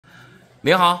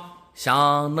你好，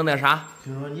想弄点啥？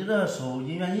听说你这收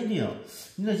银元银锭，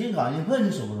你这银缸银盆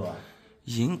你收不收啊？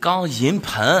银缸银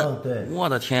盆？对。我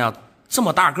的天呀，这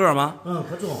么大个吗？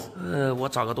可重。我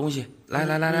找个东西，来，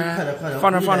快点，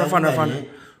放这。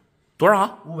多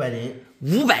少？500斤。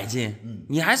500斤？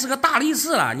你还是个大力士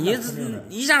了，你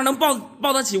一下能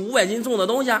抱得起500斤重的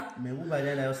东西啊？没500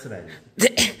斤，来有400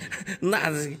斤。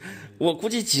那我估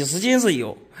计几十斤是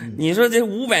有。你说这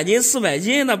500斤、400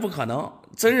斤，那不可能。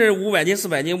真是500斤、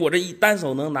400斤，我这一单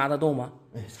手能拿得动吗？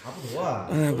差不多啊。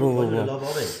不，老宝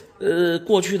贝。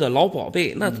过去的老宝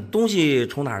贝，那东西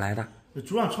从哪儿来的？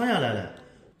祖上传下来的。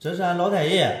这是俺老太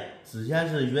爷之前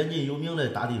是远近有名的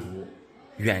大地主。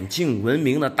远近闻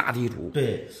名的大地主。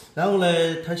对，然后呢，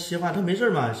他没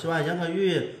事嘛，喜欢养个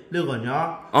鱼、遛个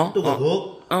鸟、逗个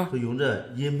狗，就用这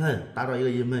银盆打造一个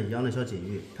银盆养的小金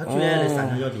鱼。他最爱的3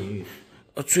条小金鱼。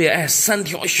最爱3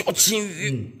条小金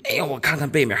鱼。哎呀，我看看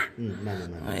背面。慢。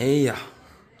哎呀，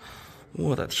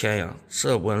我的天呀，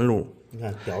这纹路！你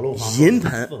看雕镂花银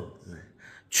盆。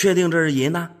确定这是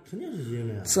银的？肯定是银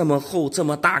的呀。这么厚这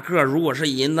么大个，如果是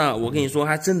银的，我跟你说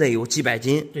还真得有几百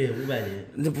斤。对，500斤。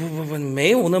那不，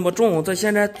没有那么重，这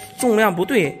现在重量不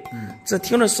对。这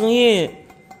听着声音，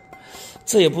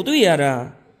这也不对呀，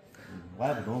这。我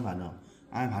也不懂，反正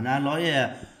俺老爷，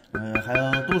还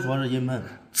有都说是银盆。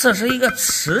这是一个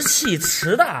瓷器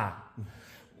瓷的，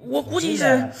我估计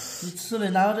是。你瓷的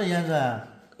哪有这颜色？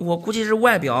我估计是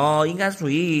外表应该属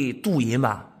于镀银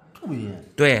吧。镀银。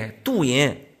对，镀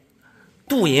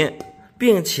银，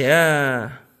并且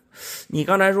你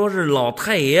刚才说是老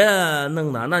太爷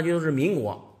弄的，那就是民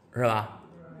国是吧？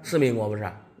是民国不是？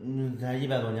才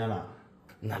100多年了。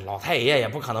那老太爷也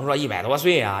不可能说100多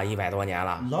岁啊，100多年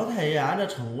了。老太爷按照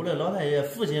称呼的，老太爷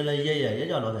父亲的爷爷也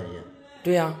叫老太爷。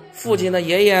对呀，父亲的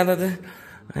爷爷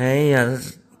哎呀，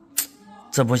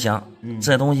这不行，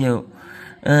这东西，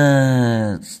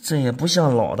这也不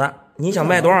像老的。你想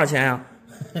卖多少钱呀？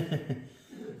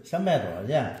想卖多少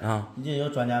钱啊？已经有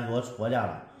专家给我出过价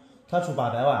了，他出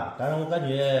800万，但是我感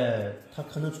觉他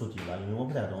可能出低了，因为我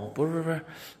不太懂。不是，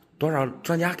多少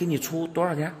专家给你出多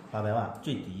少钱？800万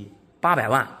最低。800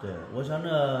万。对，我想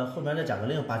着后面再加个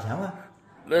零，8000万。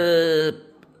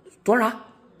多少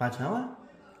？8000万。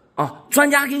专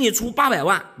家给你出800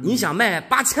万，你想卖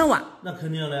8000万？那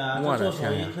肯定的呀，这做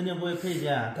生意肯定不会赔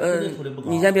钱，他肯定出的不高。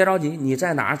你先别着急，你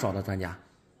在哪儿找的专家？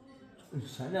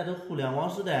现在都互联网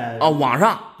时代。网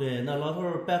上。对，那老头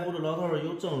白胡子老头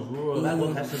有证书，来给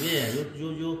我开视频，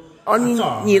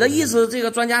有。你的意思，这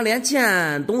个专家连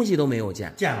见东西都没有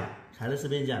见？见了，开的视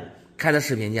频见了。开的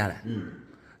视频见了。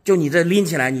就你这拎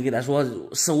起来，你给他说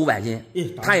400-500斤，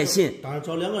他也信。当然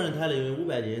找2个人抬了，因为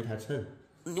500斤太沉。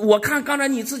我看刚才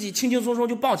你自己轻轻松松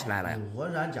就抱起来了呀！我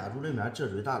是俺家族里面劲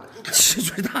最大的。劲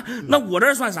最大？那我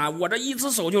这算啥？我这一只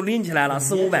手就拎起来了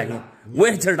400-500斤，我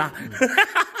也劲儿大。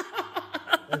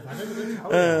反正就跟差不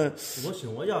多。我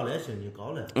信我要的，信你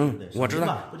高的。我知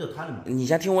道。不就谈的吗？你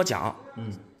先听我讲。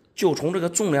就从这个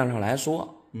重量上来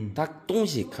说，它东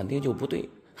西肯定就不对。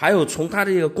还有从它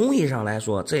这个工艺上来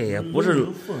说，这也不是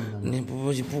你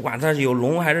不管它有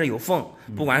龙还是有凤，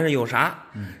不管是有啥。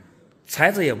材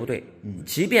质也不对，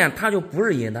即便它就不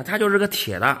是银的，它就是个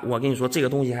铁的，我跟你说这个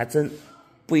东西还真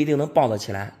不一定能抱得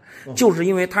起来，就是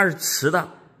因为它是瓷的，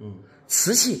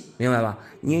瓷器，明白吧？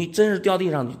你真是掉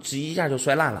地上，一下就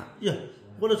摔烂了。呀，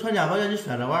我这传家宝让你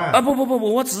摔这玩意儿？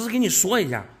不，我只是给你说一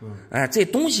下，这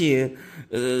东西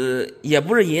也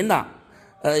不是银的，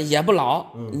也不老，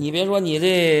你别说你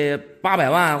这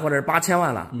800万或者是8000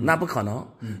万了，那不可能。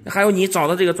还有你找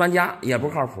的这个专家也不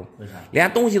靠谱，连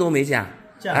东西都没见。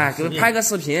给拍个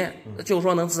视频，就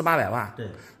说能值800万。对，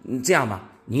这样吧，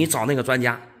你找那个专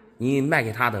家，你卖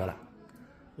给他得了。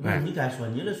你该说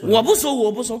你的说。我不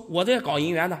收，我这搞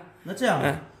银元的。那这样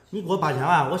吧，你给我8000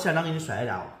万，我现场给你摔一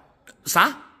架。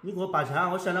啥？你给我8000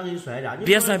万，我现场给你摔一架。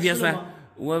别摔，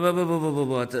我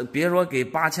不，这别说给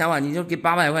8000万，你就给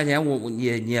800块钱，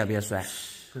你也别摔。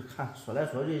看说来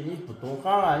说去，你不懂行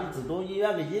啊，你只懂银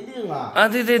元跟银锭啊。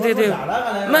对。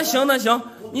那行，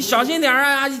你小心点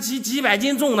啊！几百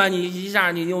斤重的，你一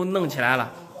下你就弄起来了。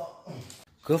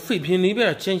搁废品里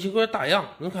边捡起块大洋，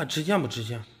你看值钱不值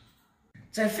钱？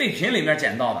在废品里面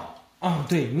捡到的。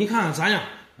对，你看看咋样？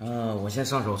我先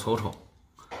上手瞅瞅。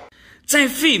在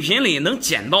废品里能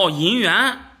捡到银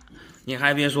元，你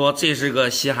还别说，这是个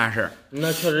稀罕事儿。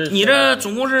那确实。你这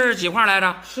总共是几块来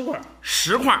着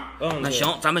？10块。那行，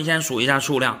咱们先数一下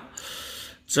数量。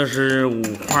这是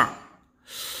5块。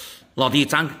老弟，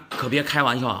咱可别开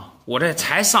玩笑啊！我这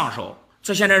才上手，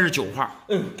这现在是9块。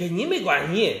跟你没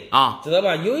关系啊，知道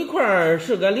吧？有一块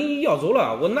是俺邻居要走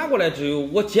了，我拿过来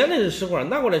我捡的是10块，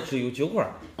拿过来只有9块。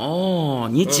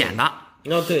你捡的？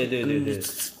对，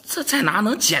这在哪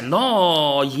能捡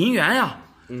到银元呀？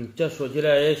这说起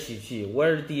来也稀奇，我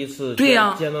也是第一次对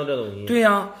呀捡到这东西。对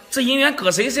呀，这银元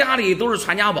搁谁家里都是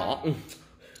传家宝。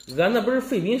俺那不是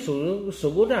废品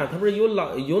收购站，它不是有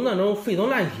那种废铜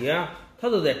烂铁，它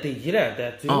都在堆起来，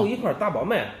在最后一块打包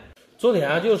卖。昨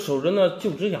天就收着那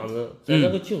旧纸箱子，在那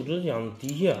个旧纸箱子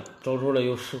底下找出来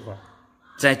有10块，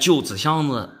在旧纸箱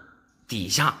子底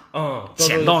下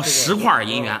捡到10块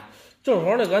银元。正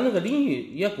好呢，俺那个邻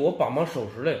居也给我帮忙收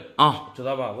拾嘞知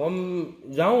道吧？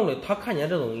然后呢，他看见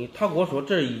这东西，他跟我说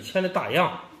这是以前的大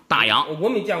洋，我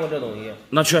没见过这东西。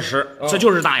那确实，这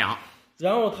就是大洋。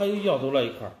然后他又要走了一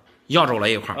块。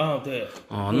对。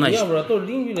那要不然都是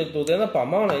邻居的，都在那帮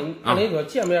忙了。按理说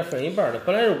见面分一半的，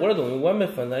本来是我的东西，我没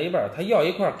分他一半，他要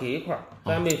一块给一块，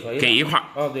咱没说给一块。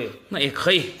对。那也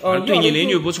可以。对你邻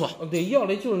居不错。对，要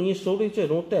的就是你手里这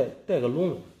种带个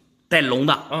龙。带龙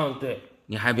的。对。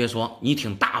你还别说，你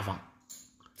挺大方。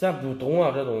咱不懂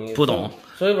啊，这东西。不懂。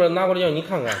所以说拿过来让你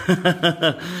看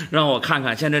看。让我看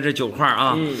看，现在这9块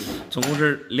总共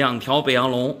是2条北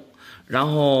洋龙，然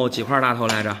后几块大头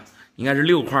来着？应该是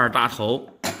6块大头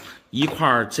，1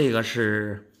块这个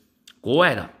是国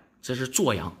外的，这是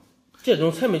做洋。这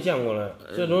种才没见过嘞，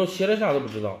这种写的啥都不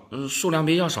知道。数量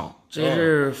比较少，这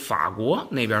是法国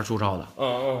那边铸造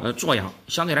的。做洋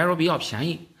相对来说比较便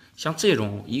宜，像这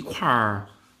种1块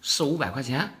400-500块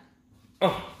钱。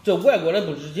这外国的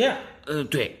不值钱。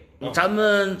对，咱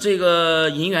们这个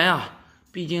银元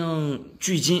毕竟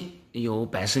距今有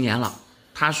110年了，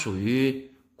它属于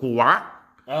古玩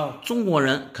中国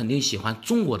人肯定喜欢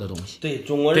中国的东西，对，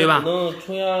中国人不能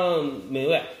崇洋媚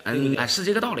外，是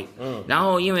这个道理。然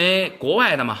后因为国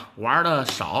外的嘛，玩的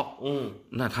少，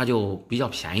那它就比较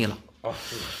便宜了。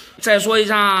再说一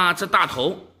下这大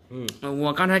头，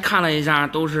我刚才看了一下，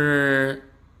都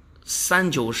是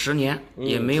30-90年，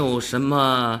也没有什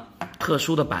么特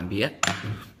殊的版别。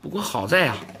不过好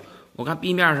在我看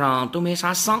壁面上都没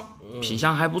啥伤，品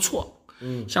相还不错。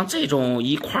像这种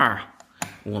1块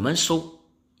我们收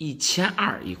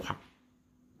1200一块。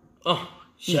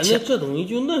现在这东西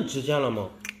就那值钱了吗？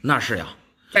那是呀。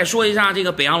再说一下这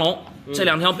个北洋龙，这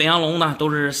2条北洋龙呢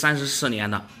都是34年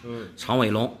的，长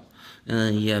尾龙，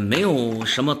也没有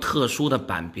什么特殊的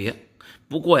版别。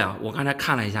不过我刚才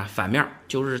看了一下反面，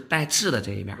就是带痣的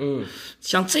这一面，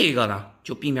像这个呢，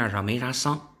就壁面上没啥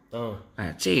伤，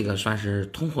这个算是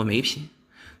通货美品，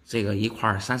这个1块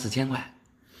3-4千块。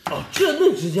这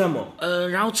能值钱吗？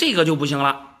然后这个就不行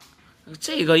了。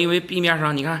这个因为壁面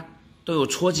上你看都有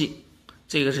戳记，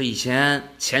这个是以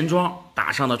前钱庄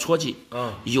打上的戳记，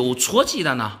有戳记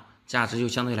的呢价值就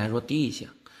相对来说低一些，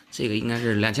这个应该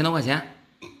是2000多块钱。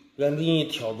俺给你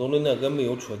挑走的那个没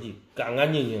有戳记，干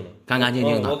干净净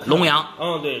的，龙洋。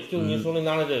对，就你手里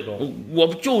拿的这种。我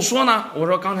就说呢，我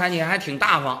说刚才你还挺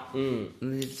大方，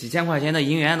几千块钱的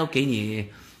银元都给你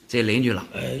这邻居了。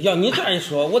要你这样一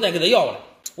说，我再给他要了，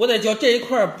我再叫这一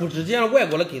块不值钱外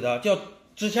国的给他，叫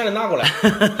值钱的拿过来，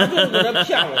他就是给他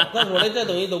骗我，他说的这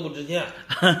东西都不值钱。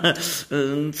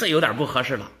这有点不合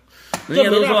适了。人家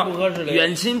都说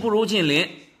远亲不如近邻，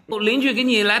邻居给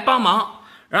你来帮忙，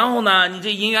然后呢，你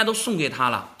这银元都送给他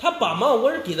了。他帮忙，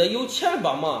我是给他有钱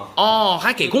帮忙。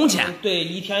还给工钱。对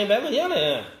，1天100块钱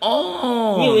嘞。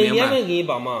因为免费给你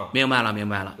帮忙。明白了。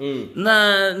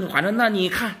那反正那你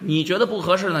看，你觉得不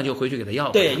合适，那就回去给他要。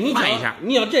对，你换一下。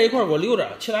你要这一块给我留着，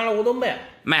其他的我都卖了。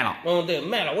对，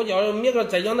卖了，我叫明个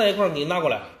再叫那一块给你拿过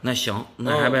来。那行，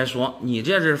那还别说，你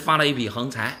这是发了一笔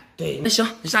横财。对，那行，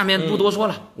下面不多说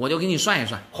了，我就给你算一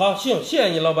算。好，行，谢谢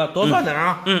你老板，多算点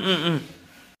啊。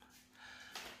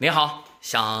你好，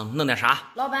想弄点啥？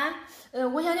老板，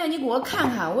我想叫你给我看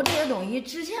看，我这些东西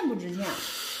值钱不值钱？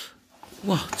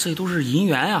哇，这都是银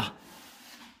元呀！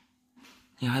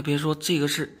你还别说，这个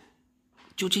是，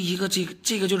就这一个，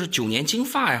这个就是9年金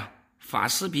发呀，发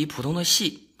丝比普通的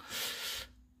细。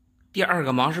第2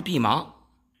个芒是碧芒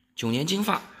，9年金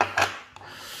发。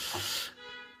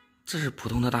这是普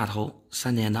通的大头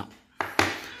，3年的。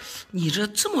你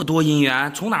这么多银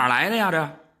元，从哪儿来的呀？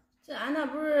这俺那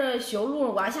不是修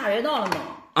路挖下水道了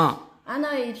吗？俺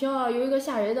那一条有一个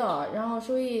下水道，然后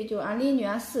属于就俺邻居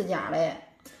俺4家嘞。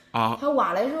他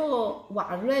挖的时候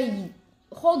挖出来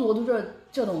好多都是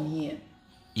这东西。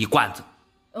一罐子。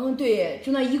对，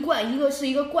就那一罐，一个是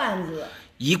一个罐子。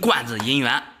一罐子银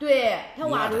元。对，他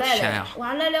挖出来了。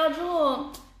挖出来了之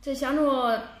后，这想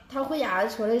着他回家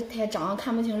说的太脏，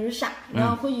看不清是啥，然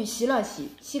后回去洗了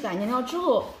洗干净了之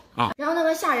后。然后那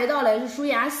个下水道嘞是属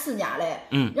于俺4家嘞，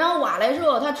然后挖的时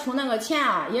候他出那个钱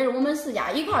也是我们4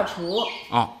家一块出。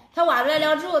他挖出来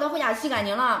了之后，他回家洗干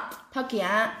净了，他给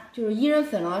俺就是一人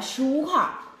分了15块。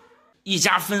一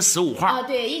家分15块啊，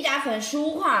对，一家分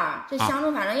15块，这相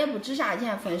中反正也不值啥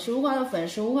钱，分15块就分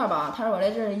15块吧。他说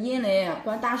的这是银的，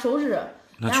管打首饰，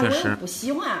但是我又不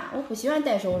喜欢，我不喜欢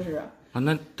戴首饰。啊，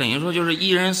那等于说就是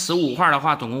一人15块的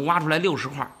话，总共挖出来60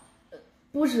块。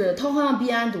不是，他好像比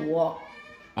俺多。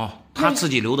哦，他自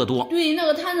己留的多。对，那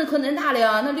个坛子可恁大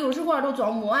了，那60块都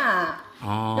装不完。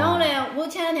哦。然后呢，我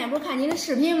前两天不是看你的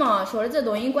视频吗？说的这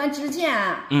东西管值钱。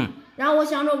嗯。然后我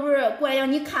想着不是过来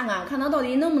让你看看，看它到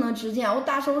底能不能值钱。我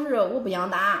打首饰我不想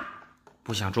打。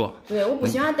不想做。对，我不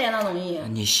喜欢戴那东西。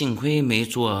你幸亏没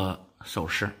做首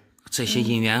饰，这些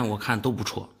银元我看都不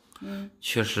错。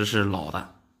确实是老的。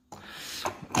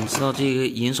你知道这个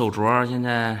银手镯现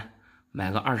在买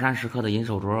个20-30克的银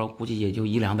手镯，估计也就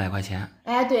100-200块钱。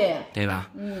哎，对，对吧？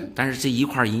但是这一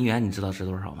块银元你知道值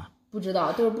多少吗？不知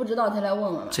道，都是不知道才来问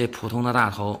我。这普通的大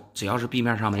头，只要是壁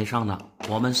面上没上的，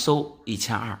我们收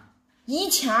1200。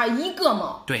1200一个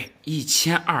吗？对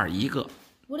，1200一个。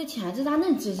我的天，这咋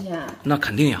能值钱？那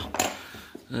肯定呀。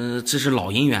这是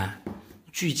老银元，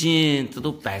距今这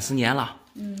都100年了。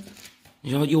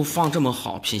你说又放这么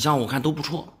好，品相我看都不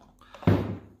错。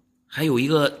还有一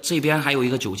个这边还有一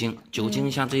个酒精，酒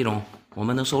精像这种我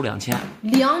们能收2000。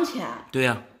2000？对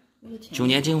呀。9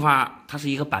年金发，它是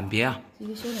一个板别啊。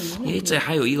这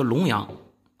还有一个龙羊，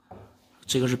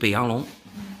这个是北洋龙。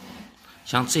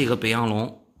像这个北洋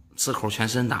龙，字口全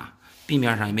身大，壁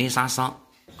面上也没啥伤，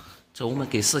这我们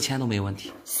给4000都没问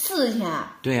题。4000？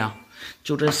对呀，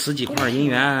就这10几块银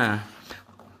元，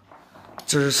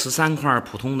这是13块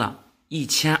普通的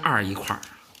，1200一块。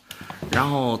然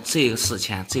后这个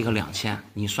4000，这个2000，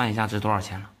你算一下这多少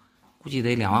钱了？估计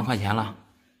得2万块钱了。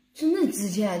真的值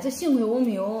钱，这幸亏我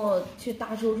没有去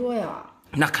打手镯呀。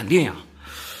那肯定呀。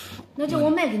那这我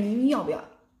卖给你，你要不要？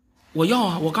我要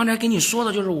啊！我刚才跟你说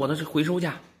的就是我的回收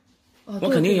价，我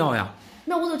肯定要呀。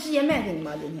那我就直接卖给你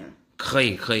吧，今天。可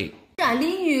以可以。俺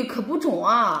邻居可不中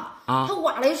啊！他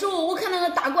挖的时候，我看那个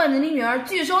大罐子里面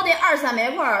最少得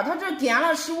200-300块，他这点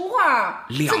了15块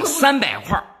，200-300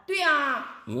块。对呀。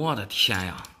我的天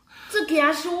呀！这给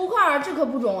俺15块，这可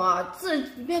不中啊！这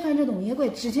别看这东西也怪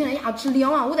值钱的呀，值2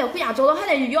万，我得回家找到还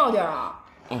得去要点啊。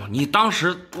哦，你当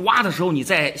时挖的时候你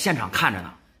在现场看着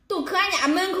呢？都搁俺家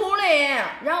门口嘞，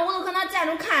然后我都搁那站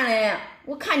着看嘞，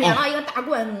我看见了一个大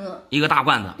罐子。一个大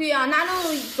罐子？对呀，哪能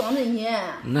装这些？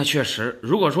那确实，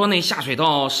如果说那下水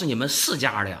道是你们4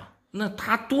家的呀，那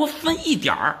他多分一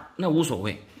点儿那无所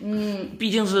谓。毕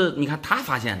竟是你看他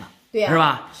发现的，对呀，是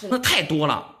吧？是那太多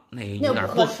了，那有点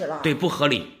不合适了，对，不合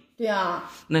理。对呀，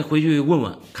那回去问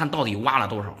问，看到底挖了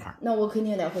多少块。那我肯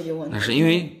定得回去问。那是因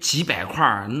为几百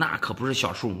块，那可不是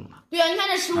小数目了。对呀，你看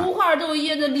这15块都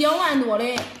也得2万多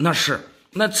嘞。那是，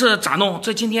那这咋弄？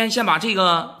这今天先把这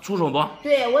个出手不？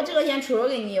对，我这个先出手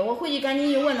给你，我回去赶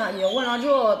紧去问他去，问了之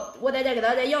后，我再给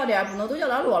他再要点，不能都叫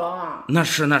他落了啊。那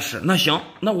是，那行，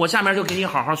那我下面就给你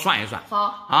好好算一算。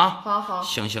好啊，好。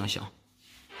行。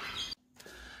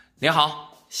你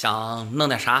好，想弄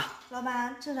点啥？老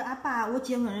板，这是俺爸我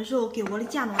结婚的时候给我的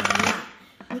嫁妆银元，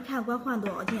你看管换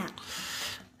多少钱？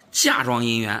嫁妆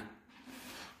银元，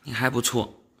你还不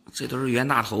错，这都是袁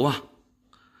大头啊，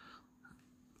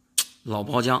老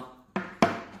包浆。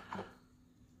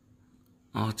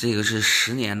哦，这个是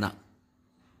10年的，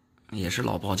也是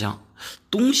老包浆，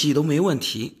东西都没问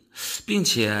题，并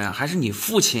且还是你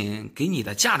父亲给你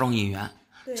的嫁妆银元，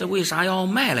这为啥要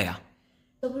卖了呀？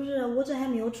这不是我这还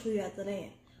没有出月子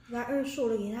嘞。俺儿瘦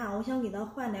了给他，我想给他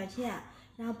换点钱，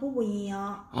然后补营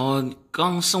养。哦，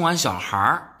刚生完小孩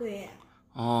儿。对。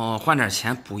哦，换点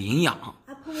钱补营养。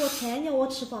俺婆婆天天叫我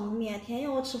吃方便面，天天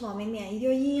叫我吃方便面，一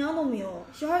点营养都没有。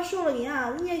小孩瘦了给他，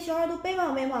人家小孩都白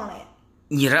胖嘞。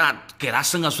你这给他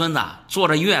生个孙子，坐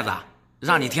着月子，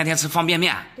让你天天吃方便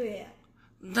面。对。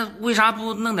那为啥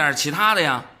不弄点其他的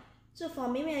呀？这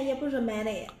方便面也不是买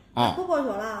的。俺婆婆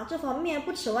说了，这方便面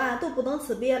不吃完都不能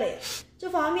吃别的。这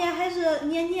方便面还是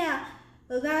年前，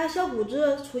俺小姑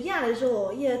子出嫁的时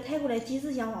候也抬过来几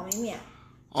十箱方便面。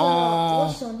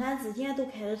我生产之前都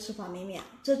开始吃方便面，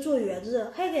这坐月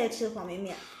子还该吃方便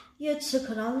面，也吃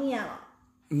可长时间了。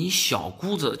你小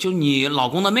姑子就你老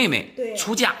公的妹妹，对，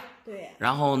出嫁，对，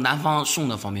然后男方送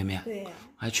的方便面，对，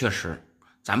还确实，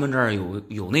咱们这儿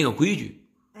有那个规矩，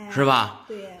是吧？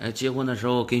对，结婚的时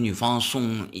候给女方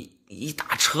送一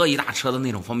大车的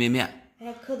那种方便面，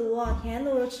哎，可多，天天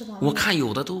都是吃方便面。我看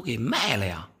有的都给卖了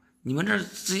呀，你们这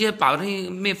直接把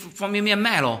这方便面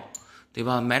卖喽，对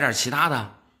吧？买点其他的。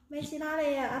买其他的，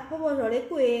俺婆婆说的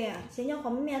贵，先将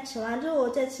方便面吃完之后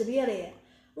再吃别的。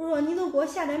我说你都给我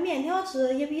下点面条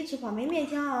吃，也比吃方便面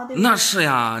强，对吧？那是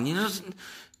呀，你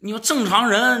说正常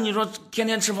人，你说天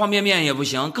天吃方便面也不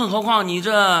行，更何况你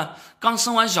这刚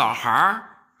生完小孩儿，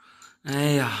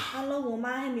哎呀，俺老公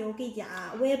妈还没有给家，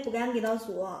我也不敢给他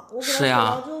说。我给他是呀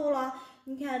说了之后了，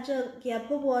你看这给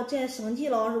婆婆这生气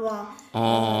了是吧？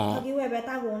哦，她给外边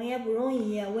打工的也不容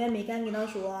易，我也没敢给她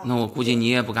说。那我估计你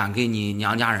也不敢给你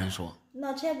娘家人说。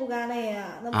那才不敢嘞，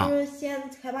那不是先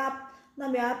害怕那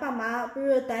边爸妈不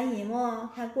是担心吗？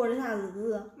还过着啥日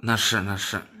子？那是，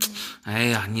哎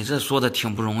呀，你这说的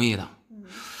挺不容易的。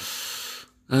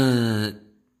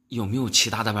有没有其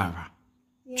他的办法？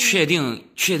确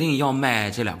定要卖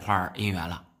这2块银元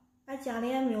了？俺家里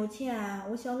也没有钱，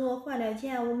我想说换点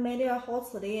钱，我买点好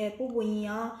吃的，补营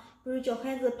养，不是叫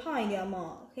孩子胖一点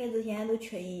吗？孩子现在都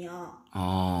缺营养。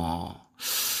哦，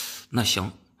那行，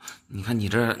你看你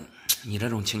这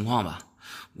种情况吧，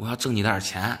我要挣你点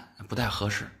钱不太合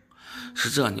适。是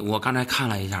这，我刚才看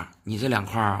了一下，你这2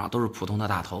块啊都是普通的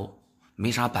大头，没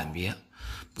啥板别。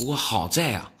不过好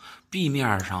在啊，壁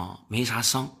面上没啥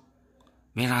伤。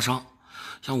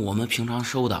像我们平常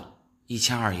收的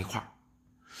1200一块，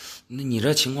那你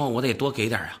这情况我得多给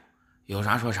点呀，有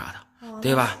啥说啥的，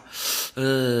对吧？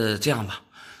这样吧，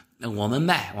那我们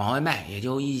往外卖也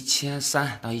就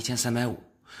1300到1350，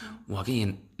我给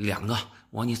你2个，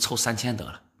我给你凑3000得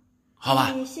了，好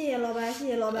吧？谢谢老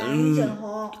板，你真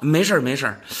好。没事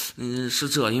儿，是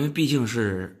这，因为毕竟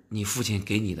是你父亲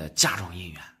给你的嫁妆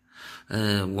银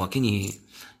元，我给你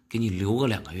留个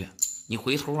2个月，你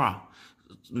回头啊。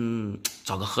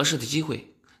找个合适的机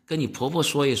会跟你婆婆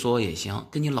说一说也行，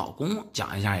跟你老公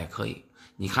讲一下也可以。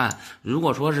你看，如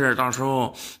果说是到时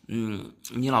候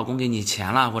你老公给你钱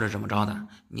了或者怎么着的，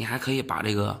你还可以把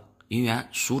这个银元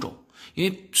赎走。因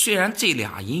为虽然这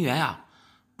俩银元啊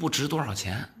不值多少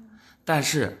钱，但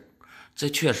是这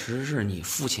确实是你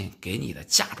父亲给你的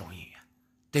嫁妆银元，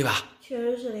对吧？确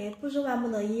实是的，不是万不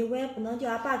得已，我也不能叫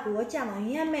俺爸给我嫁妆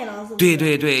银元卖了，是不是？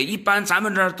对，一般咱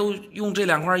们这儿都用这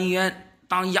2块银元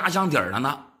当压箱底儿了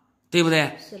呢，对不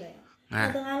对？是的。那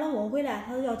等俺老公回来，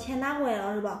他要钱拿回来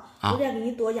了是吧？我再给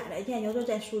你多加点钱，要是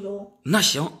再赎走。那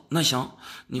行，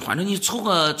你反正你抽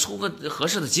个合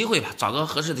适的机会吧，找个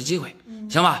合适的机会，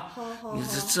行吧？好。你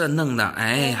这弄的，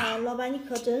哎呀，老板你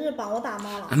可真是帮我大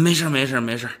忙了。没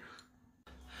事。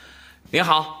您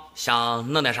好，想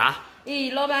弄点啥？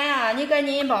老板呀，你赶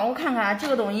紧帮我看看这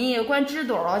个东西管值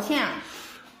多少钱？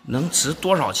能值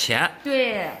多少钱？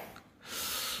对。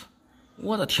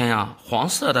我的天呀，黄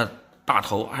色的大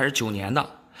头还是9年的，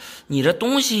你这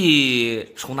东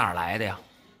西从哪儿来的呀？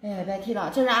别提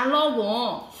了，这是俺老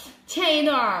公前一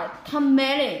段他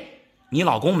买的。你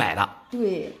老公买的？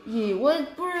对，我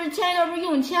不是前一段不是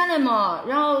用钱的吗？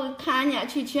然后看人家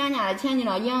去取人家的钱去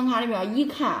了，银行卡里边一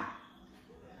看，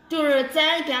就是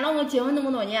咱跟老公结婚那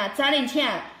么多年，咱的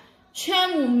钱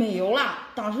全部没有了，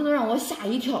当时都让我吓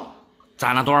一跳。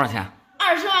攒了多少钱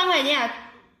？20万块钱。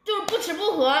就是不吃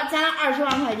不喝攒了20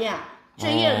万块钱，这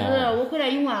叶子我回来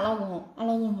一问俺老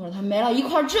公说他买了一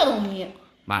块这东西，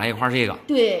买了一块这个，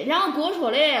对，然后跟我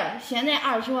说嘞，现在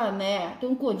20万买，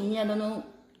等过几年都能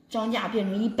涨价变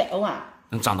成100万，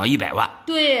能涨到100万，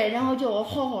对，然后叫我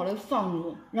好好的放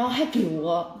住，然后还给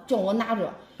我叫我拿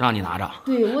着，让你拿着，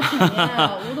对，我天天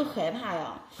我都害怕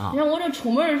呀，然后我这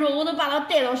出门的时候我都把它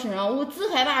带到身上，我只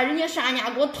害怕人家上人家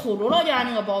给我偷走了家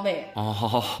那个宝贝。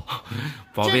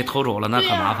宝贝偷走了那可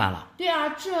麻烦了。对啊，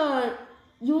这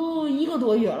有1个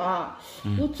多月了，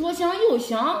我左想右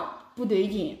想不对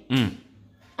劲。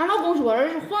俺老公说这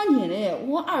是黄金的，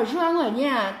我20万块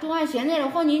钱，都按现在的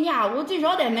黄金价，我最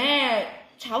少得买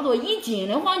差不多1斤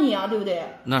的黄金啊，对不对？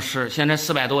那是现在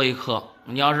400多一克，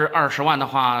你要是20万的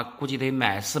话，估计得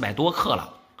买400多克了。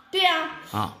对呀。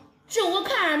这我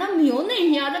看他没有那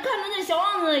些啊，这看着那小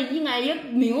王子应该也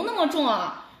没有那么重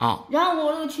啊。然后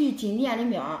我就去金店里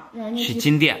面，让人家去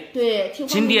金店。对，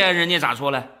金店人家咋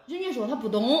说嘞？人家说他不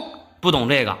懂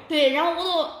这个。对，然后我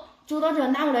都走到这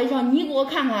拿过来，让你给我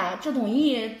看看这东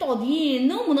西到底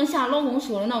能不能像老公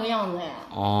说的那个样子呀？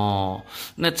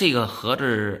那这个盒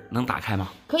子能打开吗？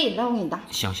可以，来我给你打。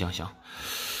行。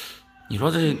你说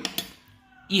这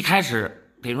一开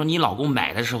始，比如说你老公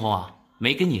买的时候啊，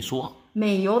没跟你说，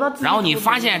没有的。然后你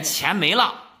发现钱没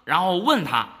了，然后问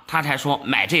他，他才说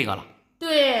买这个了。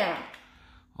对。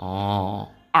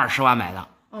20万买的。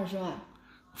20万。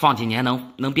放几年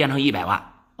能变成100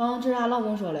万。这是俺老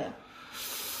公说的。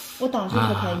我当时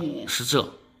可开心。是这，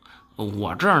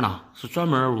我这儿呢是专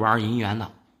门玩银元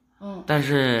的。但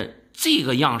是这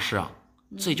个样式啊，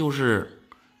这就是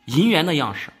银元的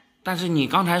样式。但是你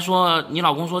刚才说你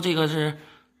老公说这个是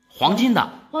黄金的。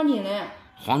黄金的。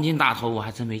黄金大头我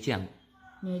还真没见过。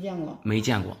没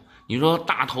见过。你说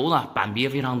大头的板别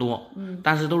非常多，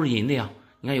但是都是银的呀。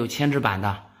你看有铅制版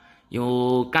的，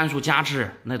有甘肃加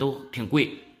制，那都挺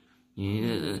贵。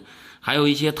还有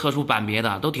一些特殊版别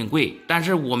的都挺贵，但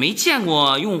是我没见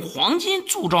过用黄金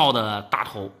铸造的大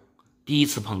头，第一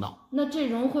次碰到。那这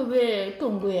种会不会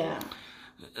更贵啊？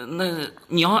那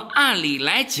你要按理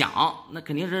来讲，那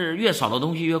肯定是越少的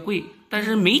东西越贵，但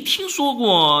是没听说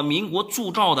过民国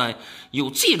铸造的有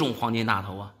这种黄金大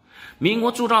头啊。民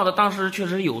国铸造的当时确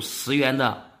实有10元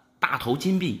的大头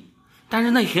金币，但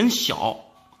是那很小，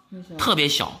特别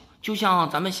小，就像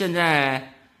咱们现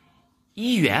在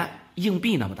1元硬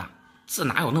币那么大，这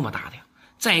哪有那么大的呀？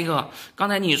再一个，刚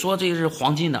才你说这是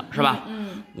黄金的是吧？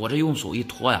我这用手一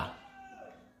托呀，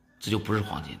这就不是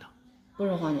黄金的，不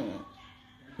是黄金的，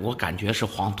我感觉是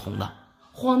黄铜的。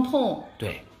黄铜？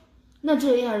对。那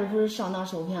这一下是不是上当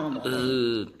受骗了吗？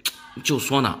就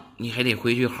说呢，你还得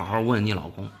回去好好问你老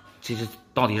公，这是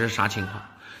到底是啥情况？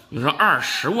你说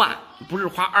20万不是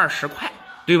花20块，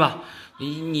对吧？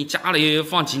你家里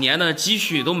放几年的积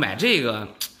蓄都买这个，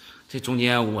这中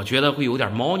间我觉得会有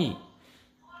点猫腻。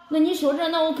那你说这，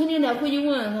那我肯定得回去问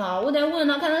问他，我得问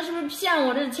他，看他是不是骗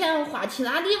我这钱花其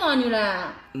他地方去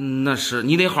了。那是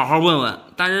你得好好问问，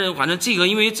但是反正这个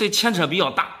因为这牵扯比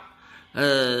较大，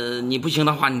你不行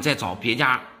的话，你再找别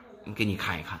家给你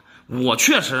看一看。我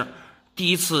确实第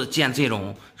一次见这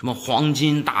种什么黄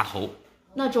金大头。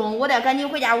那中，我得赶紧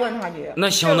回家问他去。那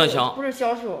行那行，不是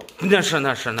小数。那是。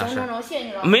中，谢谢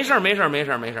你了。没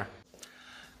事。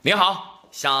你好，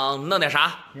想弄点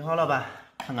啥？你好，老板，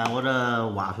看看我这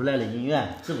挖出来的银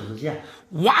元值不值钱？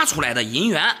挖出来的银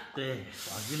元？对，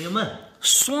双喜临门。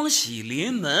双喜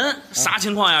临门，啥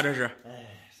情况呀？这是？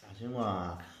啥情况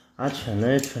啊？俺村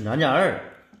的村长家儿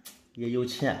也有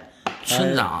钱。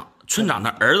村长的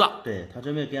儿子，对，他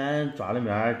准备给俺抓里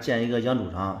面建一个养猪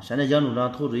场，现在养猪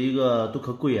场投资一个都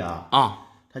可贵啊。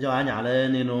他叫俺家的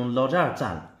那种老宅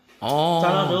占了。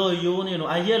占了之后有那种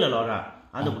俺爷的老宅，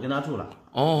俺都不跟他住了。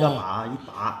要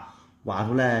挖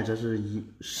出来，这是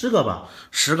10个吧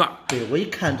？10个。对，我一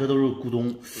看这都是古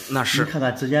董。那是。你看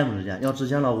看值钱不值钱？要值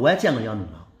钱了，我也建个养猪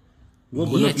场，我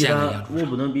不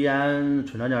能比俺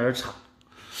村长家人差。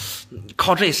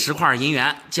靠这10块银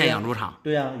元建养猪场？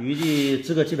对呀，预计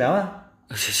值个几百万。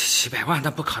几百万？那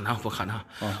不可能。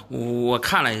我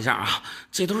看了一下啊，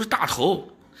这都是大头。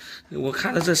我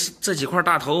看的这几块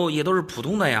大头也都是普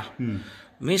通的呀，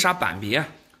没啥版别。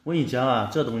我跟你讲啊，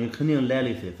这东西肯定来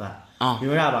历非凡啊。因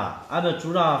为啥吧？俺们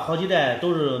祖上好几代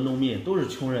都是农民，都是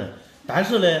穷人，但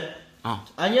是呢，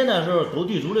俺爷那时候斗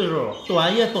地主的时候，都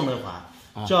俺爷分的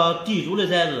花，叫地主的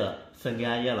崽子分给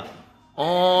俺爷了。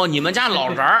你们家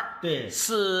老宅儿对，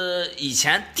是以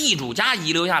前地主家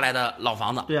遗留下来的老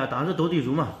房子。对啊，当时斗地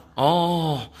主嘛。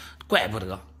怪不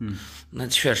得。那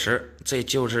确实，这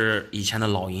就是以前的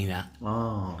老银元。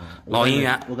老银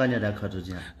元，我感觉这可值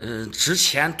钱。值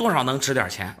钱多少能值点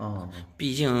钱。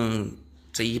毕竟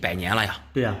这100年了呀。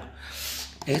对呀。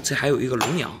这还有一个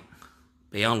龙阳，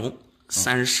北洋龙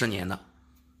，34年的，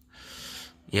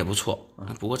也不错。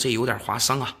不过这有点划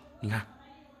伤啊，你看，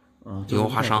有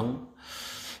划伤。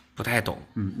不太懂，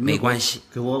没关系。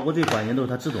给我最关心的是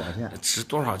它值多少钱？值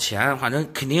多少钱？反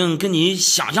正肯定跟你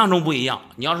想象中不一样。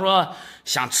你要说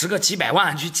想值个几百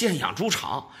万去建养猪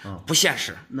场，不现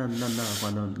实。那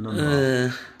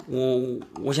能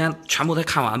我先全部再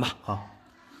看完吧。好。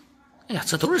哎呀，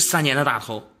这都是3年的大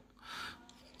头，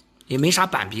也没啥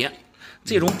版别。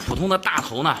这种普通的大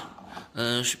头呢，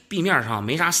壁面上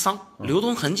没啥伤，流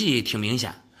动痕迹挺明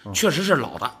显，确实是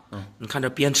老的。你看这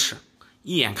边齿，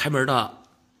一眼开门的。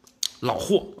老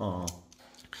货。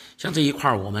像这一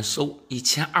块我们收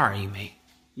1200一枚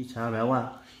，1200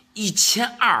万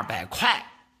，1200块。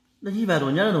那100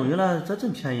多年的东西了，这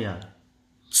真便宜啊！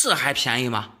这还便宜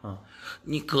吗？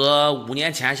你搁5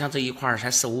年前，像这一块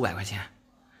才400-500块钱，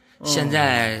现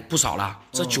在不少了。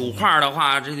这9块的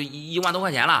话，这个1万多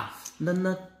块钱了。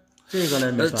那这个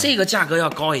呢？这个价格要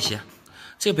高一些。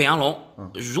这北洋龙，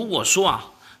如果说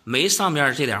没上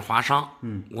面这点划伤，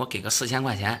我给个4000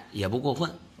块钱也不过分。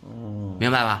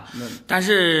明白吧？但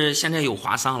是现在有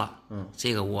划伤了，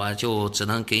这个我就只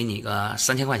能给你个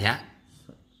3000块钱。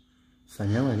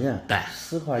3000块钱？对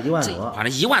，10块1万多，反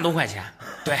正1万多块钱，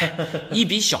对，一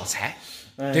笔小财，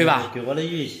对吧？给我的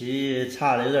预期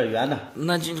差的有点远呢。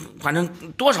那就反正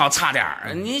多少差点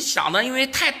儿，你想的因为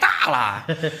太大了，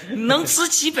能值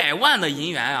几百万的银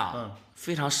元啊，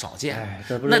非常少见，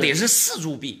那得是4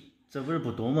铢币。这不是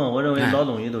不懂吗？我认为老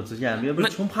东西都值钱，也不是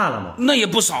穷怕了吗？那也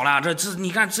不少了，这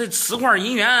你看这10块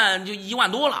银元就1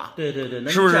万多了。对，那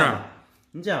是不是？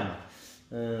你这样吧，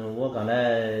我刚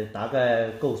才大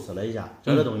概构思了一下，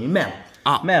这个东西卖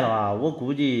了，卖了啊，我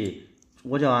估计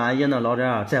我叫俺爷那老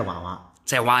宅再挖挖，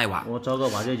再挖一挖。我找个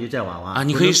挖掘机再挖挖啊，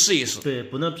你可以试一试。对，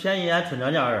不能便宜俺春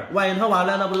厂家儿，万一他挖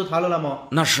来，那不就他了吗？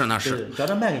那是，叫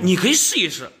他卖给你可以试一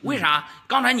试。为啥？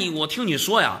刚才我听你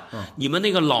说呀，你们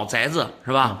那个老宅子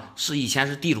是吧？是以前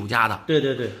是地主家的。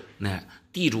对。那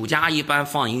地主家一般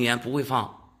放银元不会放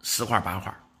10块8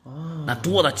块。那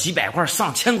多的几百块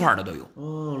上千块的都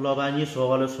有。老板，你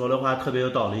说的话特别有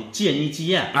道理，借你吉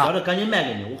言，叫他赶紧卖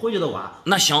给你，我回去都挖。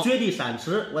那行，掘地3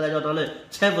尺，我再叫他的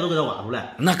财富都给他挖出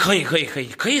来。那可以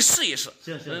试一试。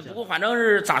行。不过反正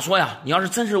是咋说呀？你要是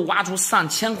真是挖出上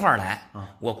千块来，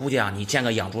我估计你建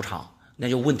个养猪场，那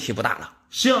就问题不大了。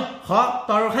行，好，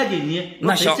到时候还给你。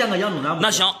那行，建个养猪场。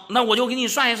那行，那我就给你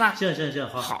算一算。行，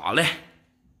好嘞。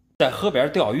在河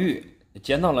边钓鱼。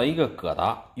捡到了一个疙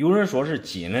瘩，有人说是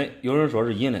金的，有人说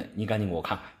是银的，你赶紧给我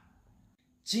看看。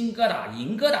金疙瘩、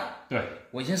银疙瘩，对，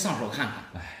我先上手看看。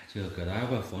哎，这个疙瘩还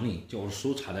怪锋利，叫我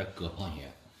手差点割螃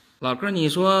蟹。老哥，你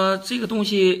说这个东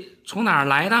西从哪儿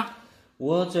来的？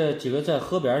我这个在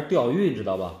河边钓鱼，你知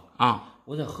道吧？啊，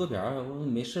我在河边，我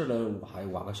没事了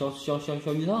挖个小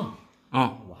鱼塘。挖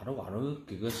着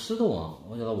给个石头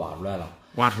我叫它挖出来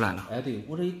了。哎，对，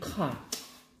我这一看，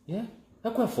还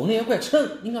怪锋利，也怪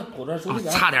沉。你看，拖着手里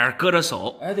边，差点搁着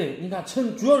手。哎，对，你看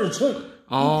沉，主要是沉。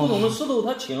普通的石头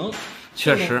它轻，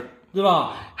确实，对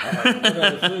吧？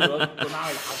所以说，就拿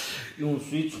用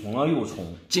水冲了又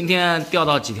冲。今天钓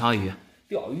到几条鱼？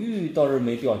钓鱼倒是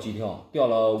没钓几条，钓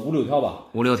了5、6条吧。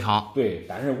5、6条。对，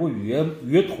但是我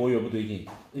越拖越不对劲。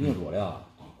人家说了，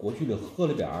过去的河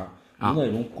里边有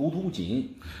那种狗头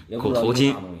金，也不知道有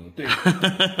啥东西。对，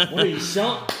我这一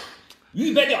想，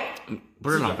鱼别钓。不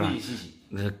是老哥，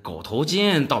那狗头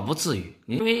金倒不至于，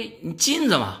因为金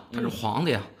子嘛，它是黄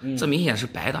的呀，这明显是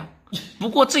白的。不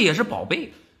过这也是宝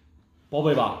贝，宝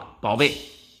贝吧？宝贝。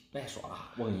别说了，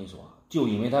我跟你说，就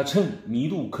因为它沉，密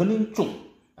度肯定重。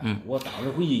我当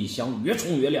时回去一想，越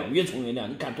冲越亮，越冲越亮，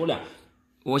你看多亮。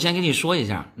我先跟你说一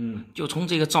下，就从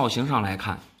这个造型上来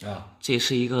看，这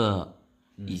是一个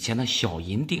以前的小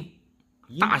银锭，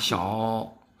大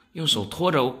小用手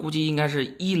托着，我估计应该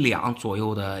是1两左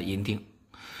右的银锭。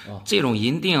这种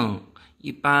银锭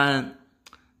一般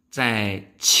在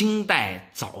清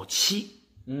代早期，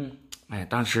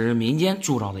当时民间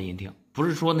铸造的银锭，不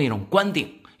是说那种官锭，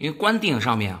因为官锭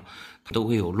上面它都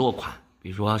会有落款，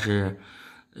比如说是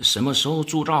什么时候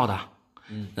铸造的，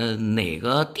哪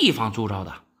个地方铸造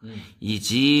的，以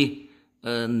及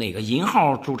哪个银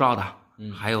号铸造的，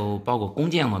还有包括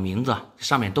工匠的名字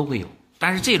上面都会有。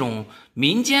但是这种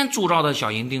民间铸造的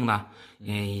小银锭呢，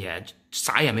也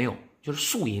啥也没有，就是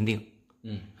素银锭。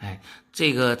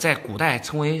这个在古代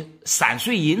称为散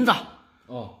碎银子，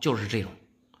就是这种。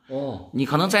你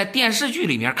可能在电视剧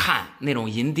里面看那种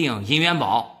银锭、银元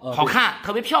宝，好看，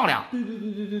特别漂亮。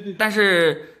对。但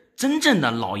是真正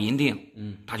的老银锭，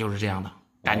它就是这样的，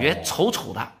感觉丑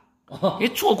丑的，因为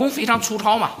做工非常粗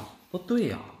糙嘛。不对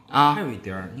呀，还有一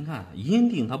点，你看银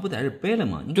锭它不带是白的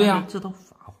吗？对呀，这都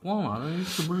发黄了，那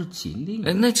是不是金锭？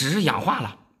那只是氧化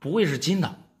了，不会是金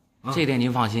的，这点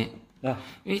您放心。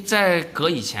因为在搁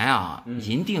以前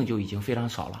银锭就已经非常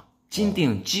少了，金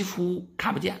锭几乎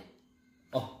看不见。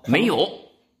没有，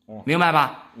明白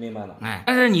吧？明白了。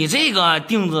但是你这个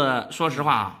锭子，说实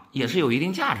话也是有一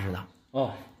定价值的。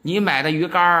你买的鱼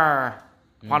竿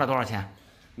花了多少钱？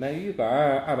买鱼竿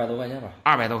200多块钱吧。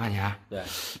200多块钱。对。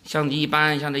像一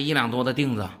般像这1两多的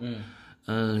锭子，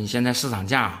现在市场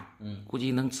价，估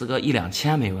计能值个1、2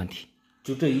千没问题。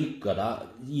就这一疙瘩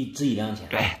值1、2千。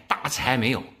对，大财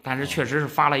没有，但是确实是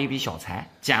发了一笔小财，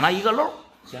捡了一个漏。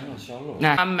捡个小漏。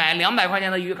那买200块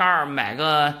钱的鱼竿，买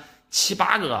个7、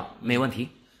8个没问题。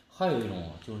还有一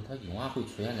种就是它永远会出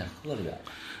现在河里边。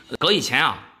搁以前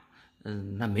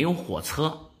那没有火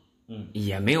车，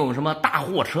也没有什么大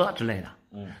货车之类的，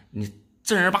你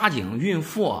正儿八经运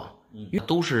货，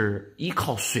都是依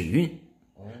靠水运，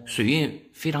水运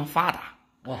非常发达。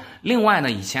另外呢，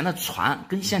以前的船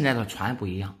跟现在的船不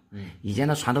一样，以前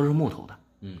的船都是木头的，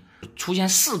出现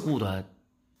事故的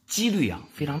几率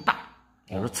非常大，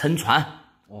比如说沉船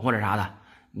或者啥的，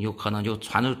你有可能就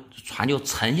船就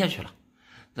沉下去了。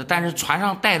但是船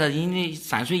上带的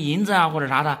散碎银子或者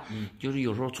啥的，就是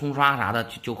有时候冲刷啥的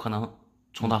就可能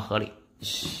冲到河里。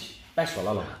别说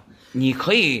了，老板，你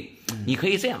可以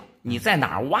这样，你在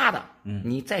哪儿挖的，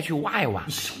你再去挖一挖，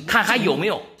看还有没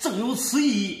有。正有此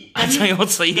意，正有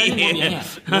此意。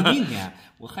明天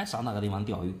我还上那个地方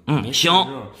钓鱼。行。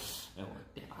哎，我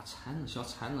带把铲子，小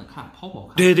铲子看跑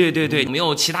看。对，没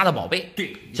有其他的宝贝。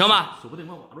对，行吧。说不定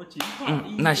我挖着金块。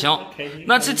那行，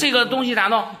那这个东西咋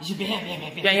弄？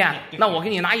别验，那我给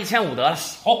你拿1500得了。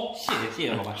好，谢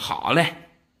谢老板。好嘞。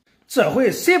这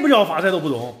回谁不叫发财都不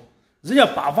懂，人家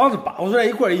扒房子扒出来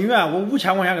1块银元，我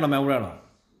5000块钱给他买回来了。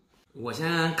我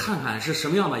先看看是什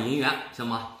么样的银元，行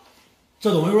吗？这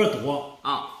东西有点多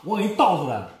啊，我给你倒出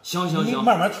来。行，你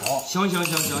慢慢挑。行。你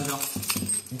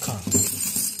看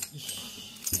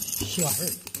，7万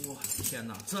2。我天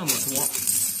哪，这么多！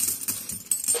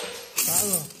啥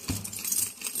个？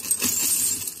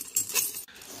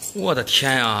我的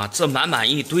天呀，这满满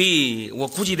一堆，我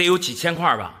估计得有几千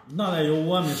块吧。那得有，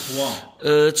我没数。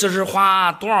这是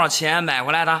花多少钱买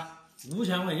回来的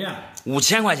？5000块钱。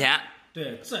5000块钱。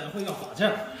对，这回要花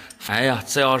钱。哎呀，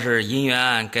这要是银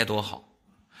元该多好！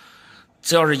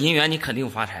这要是银元，你肯定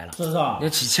发财了。是啊。那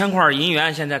几千块银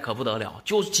元现在可不得了，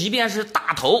就即便是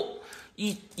大头，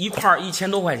一块1000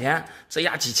多块钱，这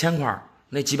压几千块，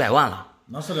那几百万了。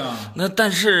那是的。那但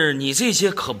是你这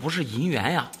些可不是银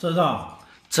元呀。这是啥？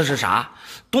这是啥？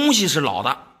东西是老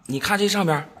的，你看这上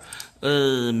边，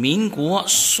民国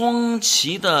双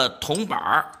旗的铜板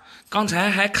儿。刚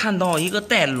才还看到一个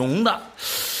带龙的，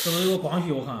这不是有个光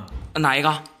绪？我看哪一个？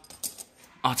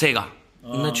啊，这个，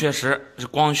那确实是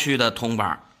光绪的铜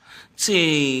板，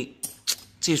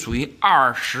这属于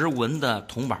20文的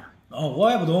铜板。哦，我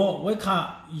也不懂，我一看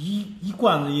一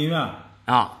罐子银元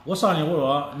啊，我上去我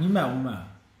说你卖不卖？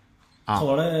啊，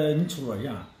后来你出多少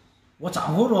钱？我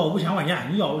张口说5000块钱，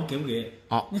你要我给不给？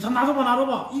哦，你他拿走吧，拿走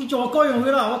吧！一叫我高兴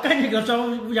回了，我赶紧给转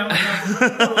5000块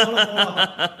钱。好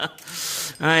了。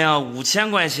哎呀，5000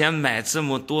块钱买这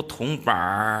么多铜板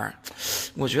儿，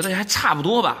我觉得还差不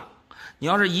多吧。你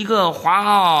要是一个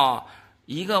划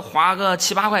个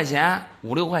7、8块钱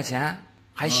，5、6块钱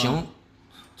还行，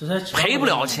这才赔不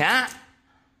了钱，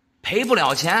赔不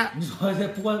了钱。你说这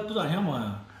不赚钱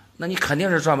吗？那你肯定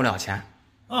是赚不了钱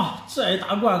啊！这一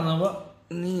大罐子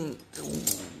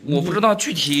我不知道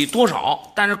具体多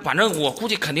少，但是反正我估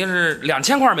计肯定是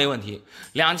2000块没问题。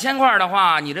2000块的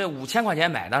话，你这5000块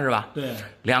钱买的是吧？对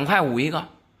，2块5一个，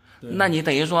那你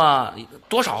等于说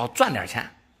多少赚点钱，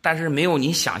但是没有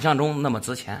你想象中那么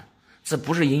值钱。这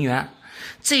不是银元，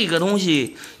这个东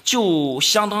西就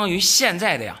相当于现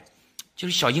在的呀，就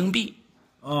是小硬币。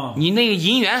啊，你那个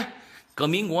银元，搁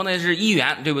民国那是1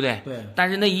元，对不对？对。但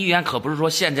是那1元可不是说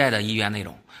现在的1元那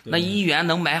种，那1元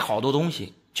能买好多东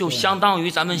西。就相当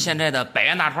于咱们现在的100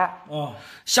元大钞哦，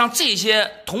像这些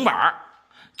铜板儿，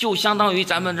就相当于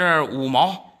咱们这儿5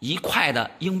毛1块的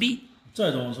硬币，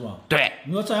这种是吧？对。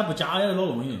你说这还不假的老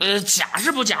东西？假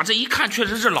是不假，这一看确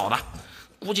实是老的，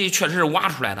估计确实是挖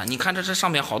出来的。你看这上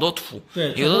面好多土，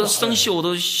对，有的生锈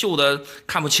都锈的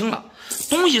看不清了。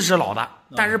东西是老的，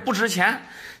但是不值钱。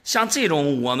像这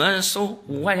种我们收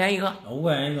5块钱一个，5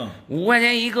块钱一个，5块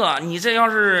钱一个，你这要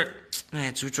是。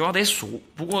主要得数，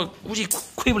不过估计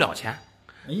亏不了钱，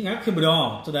应该亏不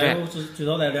了，这得最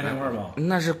少得2000块吧。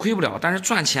那是亏不了，但是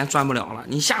赚钱赚不了了。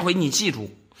你下回你记住，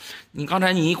你刚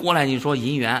才你一过来你说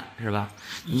银元是吧？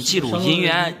你记住银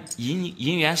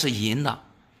元是银的，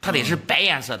它得是白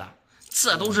颜色的，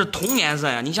这都是铜颜色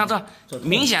呀。你像这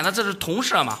明显的这是铜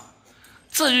色嘛，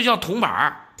这就叫铜板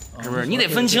儿，是不是？你得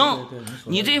分清，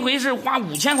你这回是花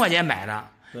5000块钱买的。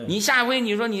你下回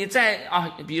你说你再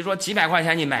比如说几百块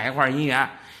钱你买一块银元，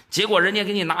结果人家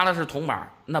给你拿的是铜板，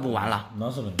那不完了？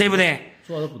那是对不对？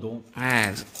说的不懂。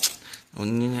哎，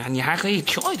你还可以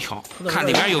挑一挑，看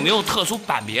里边有没有特殊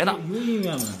版别的。有银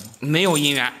元吗？没有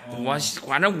银元，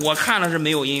反正我看了是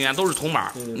没有银元，都是铜板。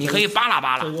你可以扒拉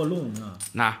扒拉。有个龙啊。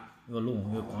那有个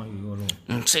龙，有光绪有个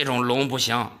龙。这种龙不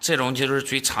行，这种就是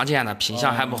最常见的，品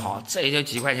相还不好，这也就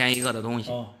几块钱一个的东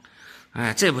西。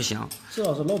哎，这不行，这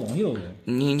要是老东西都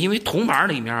你因为铜板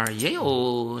里面也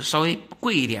有稍微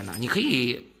贵一点的，你可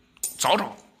以找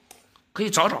找，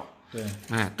对，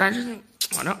哎，但是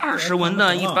反正20文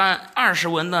的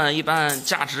一般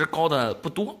价值高的不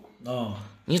多啊，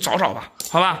你找找吧，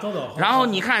好吧？找。然后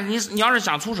你看你要是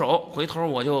想出手，回头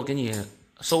我就给你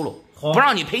收了，不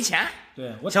让你赔钱。对，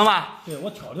行吧？对，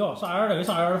我挑啥样的给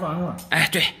啥样的放一块。哎，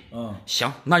对，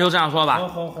行，那就这样说吧。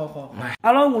好。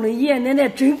俺老公的爷爷奶奶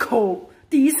真抠，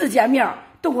第一次见面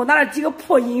都给我拿了几个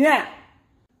破银元。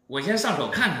我先上手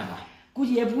看看吧，估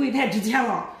计也不会太值钱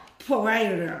了，破玩意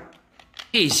儿。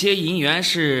这些银元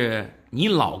是你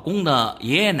老公的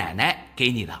爷爷奶奶给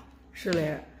你的？是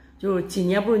嘞，就是今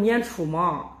年不是年初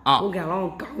嘛，我跟俺老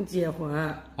公刚结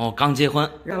婚。刚结婚。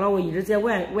俺老公一直在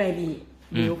外地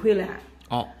没有回来。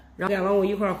然后跟老公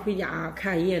一块儿回家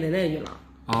看爷爷奶奶去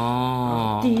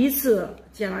了。第一次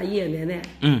见了爷爷奶奶。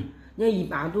你看一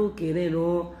般都给那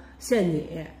种现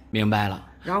金。明白了。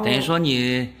然后等于说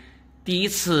你第一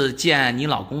次见你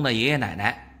老公的爷爷奶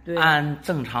奶，按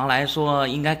正常来说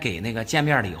应该给那个见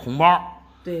面礼红包。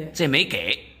对。这没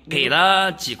给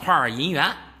了几块银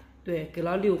元。对，给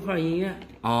了6块银元。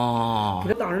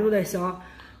他当时就在想，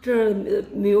这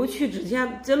没有去之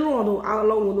前，在路上都俺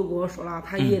老公都跟我说了，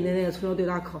他爷爷奶奶从小对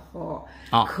他可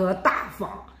好，可大方。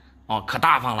哦，可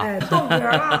大方了。哎，到边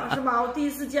了是吧？我第一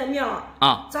次见面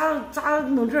啊，咋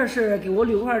弄这事给我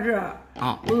留块这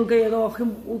啊，我就感觉到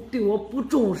对我不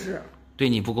重视，对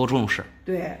你不够重视。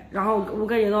对，然后我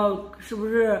感觉到是不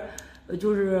是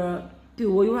就是对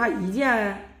我有啥意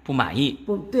见？不满意？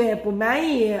不满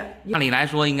意。按理来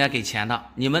说应该给钱的，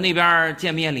你们那边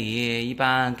见面礼一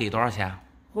般给多少钱？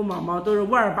红包嘛都是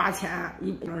18000，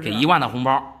给1万的红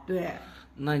包。对，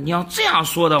那你要这样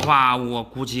说的话，我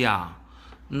估计啊，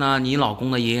那你老公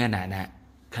的爷爷奶奶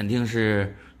肯定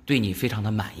是对你非常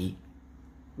的满意。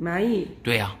满意？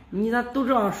对呀。你咋都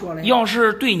这样说嘞？要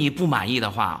是对你不满意的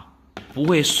话，不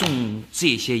会送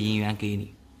这些银元给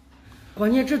你。关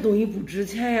键这东西不值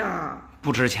钱呀。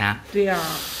不值钱。对呀。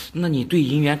那你对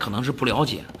银元可能是不了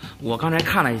解。我刚才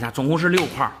看了一下，总共是6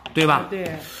块，对吧？对。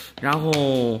然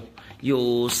后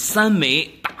有3枚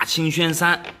大清宣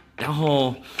3，然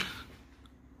后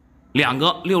2个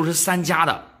63加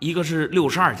的，一个是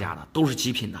62加的，都是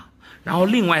极品的。然后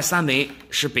另外3枚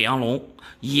是北洋龙，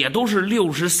也都是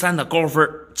63的高分，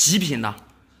极品的。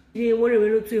因为我认为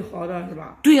是最好的，是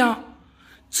吧？对呀，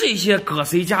这些搁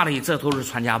谁家里这都是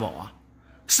传家宝啊，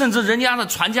甚至人家的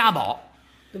传家宝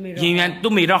银元都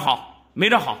没这好，没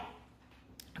这好。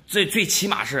这最起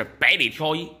码是百里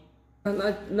挑一。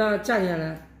那价钱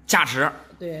呢？价值。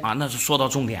对啊，那是说到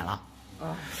重点了。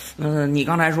啊，你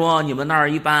刚才说你们那儿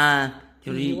一般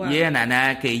就是爷爷奶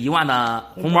奶给1万的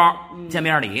红包见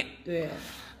面礼。对。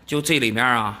就这里面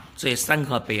啊，这3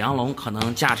颗北洋龙可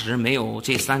能价值没有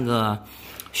这3个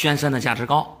宣参的价值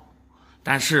高，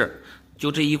但是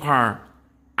就这一块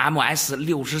MS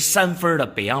 63分的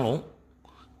北洋龙，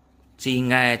这应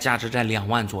该价值在2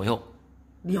万左右。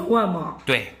2万吗？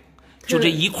对，就这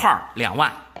一块2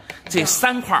万，这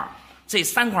3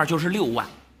块就是6万，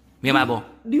明白不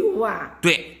？6万。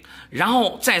对，然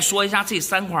后再说一下这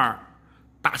3块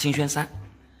大清宣3，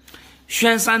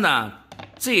宣3呢，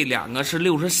这2个是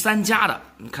63加的，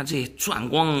你看这转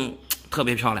光特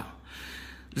别漂亮，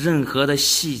任何的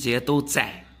细节都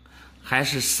在，还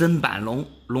是深板龙，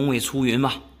龙尾出云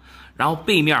嘛。然后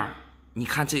背面你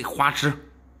看这花枝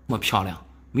那么漂亮，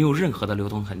没有任何的流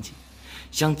动痕迹。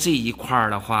像这一块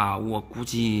的话，我估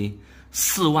计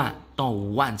4万到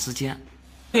5万之间，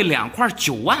这2块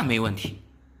9万没问题。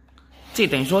这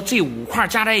等于说这5块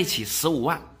加在一起15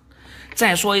万。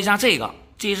再说一下这个，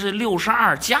这是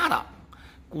62加的，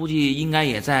估计应该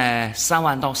也在3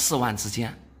万到4万之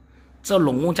间。这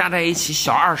拢共加在一起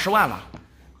小20万了。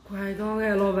怪到哎，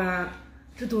老板，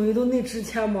这东西都那值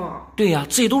钱吗？对呀，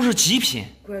这都是极品。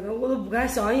怪到我都不敢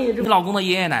相信。你老公的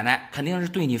爷爷奶奶肯定是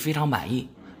对你非常满意。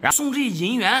然后送这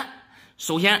银元，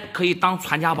首先可以当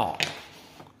传家宝。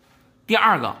第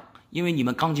二个，因为你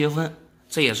们刚结婚，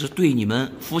这也是对你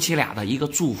们夫妻俩的一个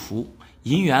祝福。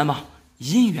银元嘛，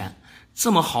姻缘，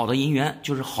这么好的银元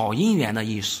就是好姻缘的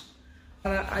意思。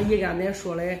俺爷刚才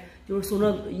说嘞，就是送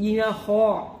这姻缘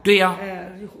好。对呀。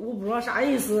哎，我不知道啥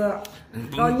意思。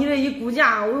然后你这一估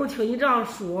价，我又听你这样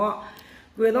说。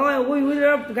怪到哎，我有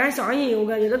点不敢相信，我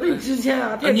感觉这最值钱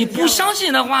啊！你不相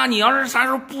信的话，你要是啥时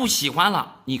候不喜欢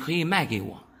了，你可以卖给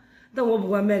我。但我不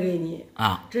管卖给你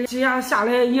啊！这样下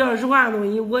来10-20万的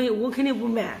东西，我肯定不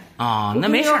卖啊！那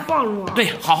没事，放着。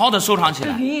对，好好的收藏起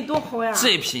来。这品多好呀！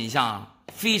这品相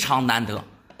非常难得，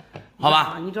好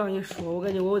吧？你这样一说，我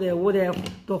感觉我得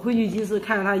多回去几次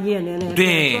看看他爷爷奶奶。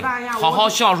对，好好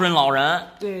孝顺老人。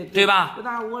对吧？多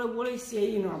大我得谢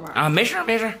意老板啊！没事。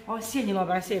好，谢谢你老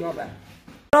板，谢谢老板。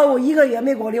然后我1个月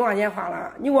没给我2万钱花了，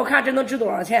你给我看这能值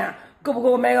多少钱？够不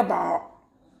够我买个包？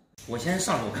我先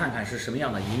上手看看是什么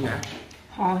样的银元。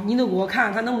好，你都给我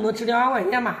看看能不能值2万块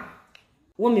钱吧。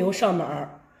我没有上班，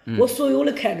我所有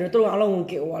的开支都是俺老公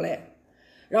给我的。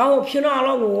然后平常俺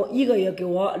老公1个月给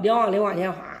我2万块钱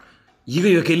花。1个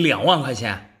月给2万块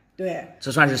钱？对，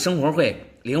这算是生活费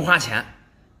零花钱。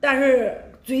但是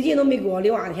最近都没给我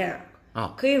2万钱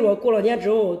啊，可以说过了年之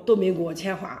后都没给我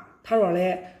钱花。他说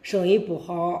嘞，生意不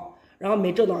好，然后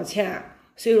没挣到钱，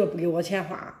所以说不给我钱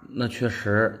花。那确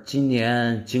实，今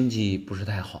年经济不是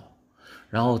太好，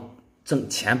然后挣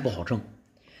钱不好挣。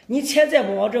你钱再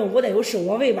不好挣，我得有生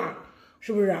活费吧，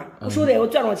是不是？我手得有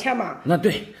赚着钱吧？那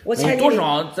对，我前多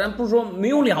少，咱不是说没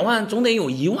有2万，总得有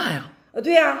1万呀。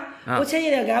对呀，我前几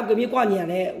天跟俺闺蜜逛街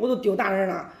嘞，我都丢大人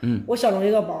了。我相中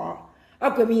一个包，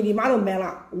俺闺蜜立马都买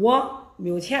了，我没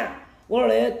有钱，我说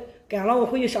嘞，跟俺老公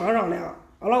回去商量。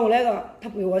俺老公来个，他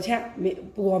不给我钱，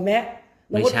不给我买，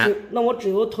那我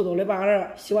只有偷偷的把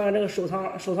俺喜欢这个收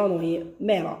藏东西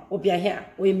卖了，我变现，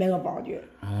我给买个包去。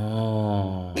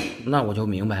哦，那我就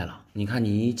明白了。你看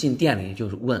你一进店里就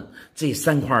是问这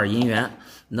3块银元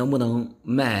能不能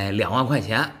卖2万块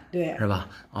钱，对，是吧？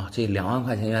啊，这2万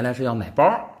块钱原来是要买包。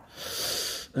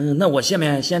那我下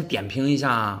面先点评一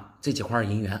下这几块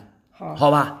银元，好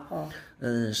吧？好。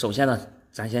首先呢，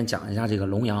咱先讲一下这个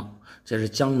龙阳，这是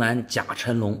江南甲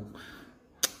辰龙，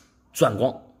钻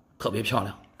光，特别漂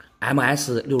亮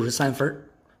 ，MS 63分，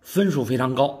分数非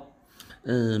常高，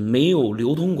没有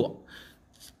流通过，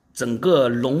整个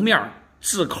龙面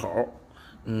字口，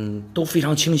都非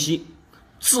常清晰，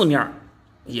字面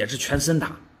也是全身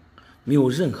打，没有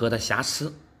任何的瑕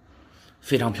疵，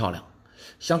非常漂亮。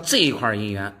像这一块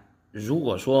银元，如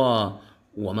果说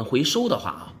我们回收的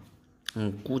话啊，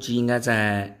估计应该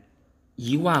在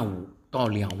15000到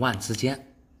2万之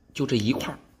间，就这一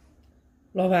块。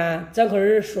老板，咱可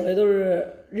是说的都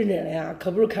是认真的呀，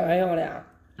可不是开玩笑的呀。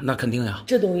那肯定呀。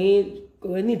这东西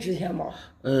你值钱吗？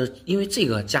因为这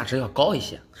个价值要高一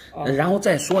些。然后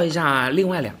再说一下另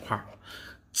外2块，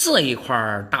这一块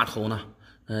大头呢，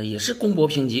也是公博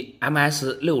评级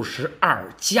MS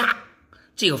 62+，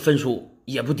这个分数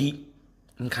也不低。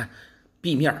你看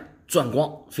壁面钻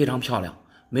光非常漂亮，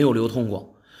没有流通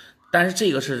过，但是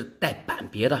这个是带版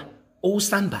别的欧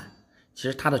3版，其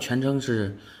实它的全称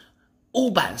是欧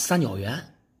版三角圆。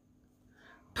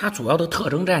它主要的特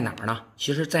征在哪儿呢？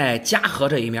其实在夹合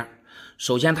这一面，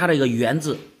首先它这个圆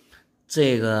字，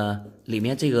这个里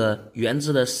面这个圆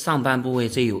字的上半部位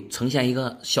这有呈现一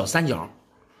个小三角，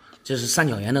这是三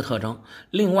角圆的特征。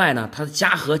另外呢，它的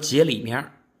夹合节里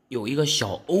面有一个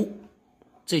小 O，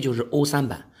 这就是欧3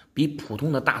版，比普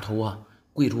通的大头啊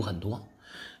贵出很多。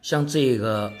像这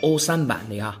个欧3版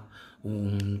的呀，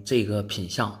这个品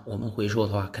相我们回收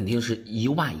的话，肯定是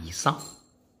1万以上。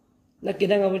那跟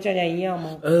那个不价钱一样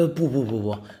吗？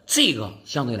不，这个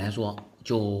相对来说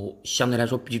就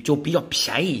比较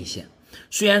便宜一些。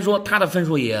虽然说它的分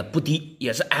数也不低，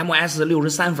也是 MS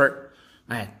 63分，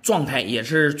状态也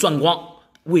是钻光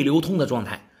未流通的状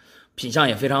态，品相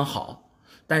也非常好。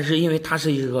但是因为它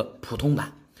是一个普通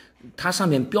版，它上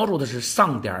面标注的是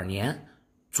上点年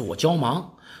左胶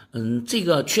芒，这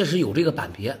个确实有这个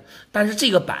版别，但是这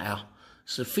个版啊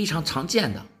是非常常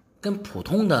见的，跟普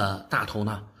通的大头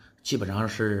呢基本上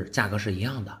是价格是一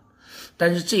样的。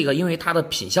但是这个因为它的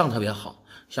品相特别好，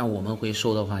像我们回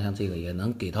收的话，像这个也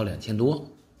能给到2000多。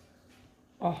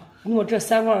哦，我这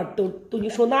3块都你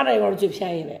说拿这一块最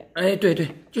便宜的。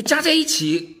对，就加在一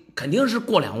起肯定是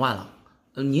过2万了。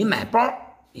你买包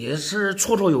也是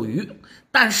绰绰有余，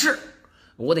但是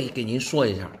我得给您说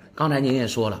一下，刚才您也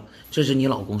说了，这是你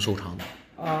老公收藏的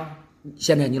啊，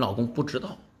现在你老公不知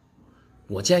道，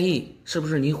我建议是不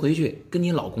是您回去跟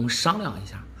你老公商量一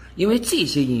下，因为这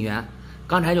些银元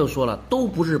刚才就说了，都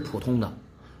不是普通的，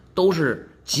都是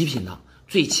极品的，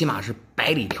最起码是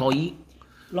百里挑一。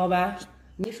老板，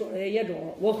你说的也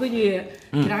中，我回去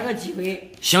给他个机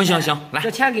会。行，来，这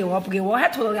钱给我，不给我还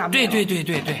偷偷干。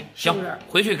对，行，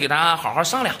回去给他好好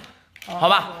商量，好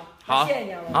吧？好，谢谢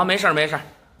你了。好，没事。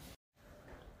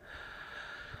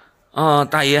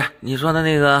大爷，你说的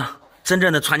那个真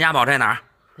正的传家宝在哪儿？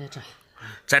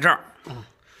在这儿。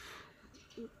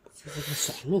这是个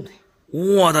双龙的。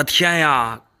我的天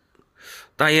呀，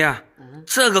大爷，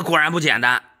这个果然不简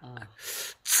单。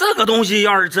这个东西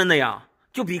要是真的呀，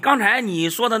就比刚才你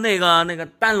说的那个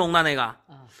单龙的那个，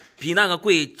比那个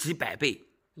贵几百倍，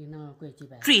比那个贵几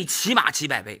百倍，最起码几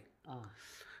百倍。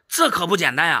这可不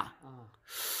简单呀。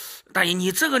大爷，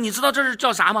你这个你知道这是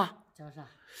叫啥吗？叫啥？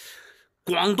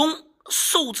广东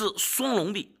寿字双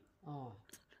龙璧。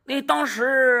那当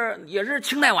时也是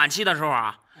清代晚期的时候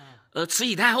啊。慈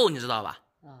禧太后你知道吧？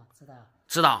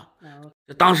知道。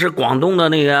当时广东的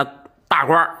那个大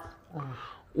官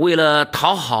为了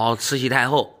讨好慈禧太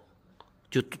后，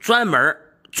就专门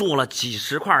做了几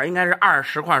十块，应该是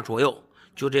20块左右，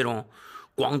就这种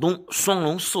广东双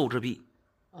龙寿之璧。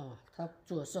他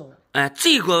做寿。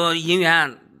这个银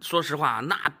元说实话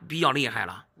那比较厉害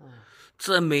了。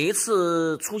这每一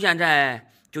次出现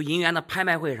在就银元的拍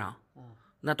卖会上，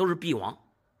那都是币王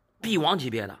级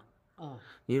别的。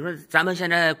你说咱们现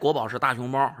在国宝是大熊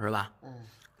猫是吧？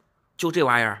就这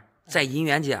玩意儿在银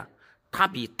元界，它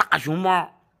比大熊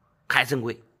猫还珍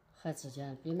贵，还值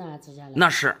钱，比那还值钱。那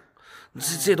是，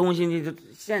这东西你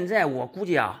现在我估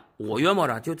计啊，我约摸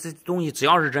着就这东西只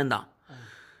要是真的，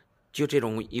就这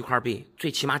种一块币，最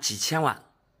起码几千万，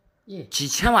几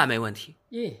千万没问题。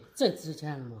这值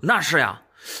钱了吗？那是呀，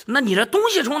那你这东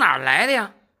西从哪儿来的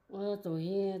呀？我东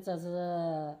西这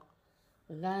是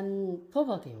俺婆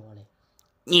婆给我的。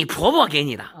你婆婆给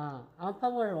你的？俺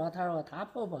婆婆说，她说她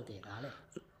婆婆给她的。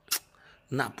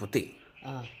那不对。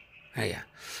哎呀，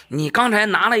你刚才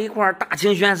拿了一块大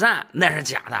清玄山，那是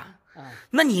假的，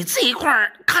那你这一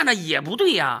块看着也不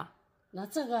对呀。那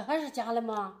这个还是假的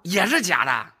吗？也是假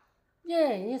的。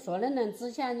耶，你说的那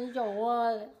之前你叫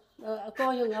我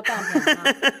高兴个半天啊。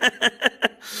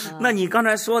那你刚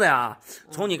才说的呀，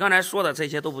从你刚才说的这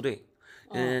些都不对。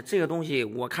这个东西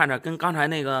我看着跟刚才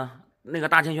那个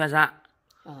大清泉山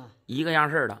一个样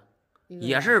式的，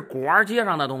也是古玩街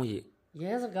上的东西，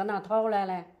也是搁那淘回来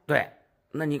的。对，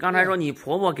那你刚才说你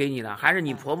婆婆给你的，还是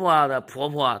你婆婆的婆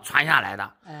婆传下来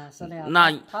的？是的呀。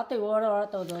那她对我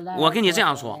都我跟你这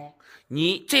样说，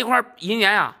你这块银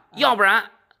元呀，要不然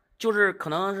就是可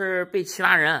能是被其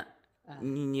他人，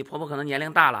你婆婆可能年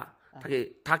龄大了，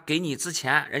她给你之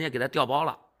前，人家给她调包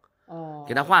了，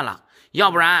给她换了。要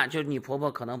不然就你婆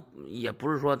婆可能也不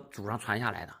是说祖上传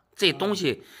下来的，这东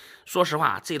西说实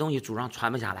话，这东西祖上传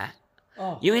不下来。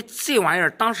因为这玩意儿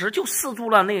当时就试出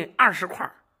了那20块，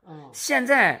现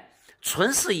在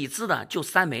存世已知的就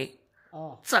3枚。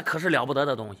这可是了不得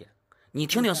的东西。你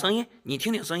听听声音，你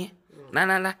听听声音，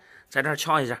来，在这儿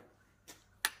敲一下，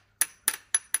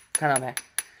看到没？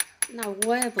那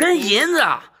我也不跟银子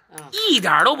一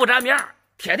点都不沾边，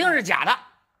铁定是假的。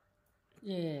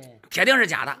铁定是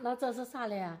假的。那这是啥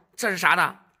的呀？这是啥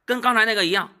的？跟刚才那个一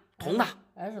样，铜的。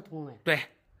还是铜的。对，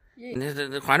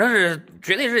那反正是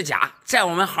绝对是假，在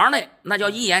我们行内那叫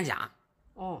一眼假。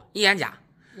一眼假。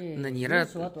那你这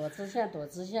说多值钱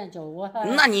叫我还。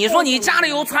那你说你家里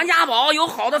有传家宝，有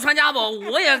好的传家宝，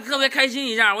我也特别开心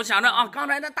一下。我想着啊，刚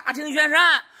才那大清泉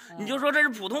山，你就说这是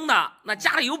普通的，那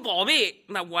家里有宝贝，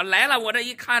那我来了，我这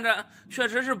一看着确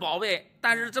实是宝贝，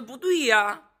但是这不对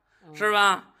呀，是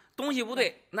吧？东西不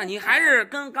对，那你还是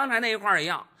跟刚才那一块一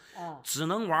样，只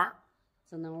能玩，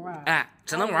只能玩，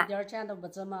只能玩，一点钱都不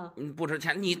值吗？不值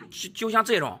钱。你就像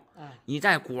这种，你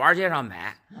在古玩街上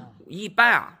买，一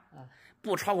般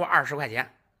不超过20块钱，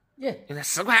就那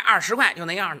10块20块就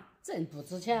那样。真不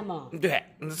值钱吗？对，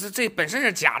这本身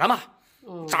是假的嘛，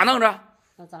咋弄着？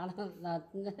那咋弄？那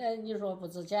你说不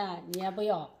值钱，你也不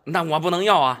要？那我不能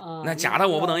要啊，那假的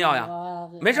我不能要呀。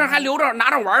没事还留着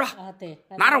拿着玩吧。对，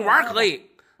拿着玩可以。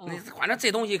反正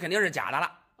这东西肯定是假的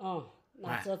了。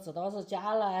那这知道是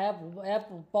假了，也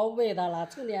不宝贝它了，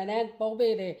成天连宝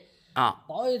贝的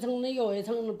包一层的又一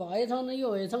层的，包一层的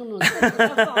又一层的，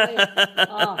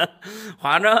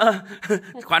反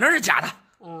正是假的。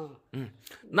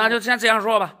那就先这样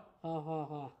说吧。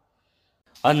好。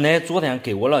俺奶昨天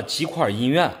给我了几块银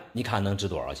元，你看能值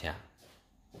多少钱？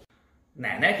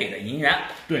奶奶给的银元，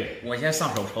对，我先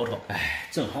上手瞅瞅。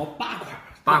正好8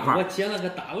块，我捡了个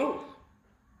大漏。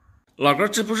老哥，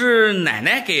这不是奶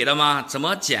奶给的吗？怎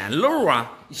么捡漏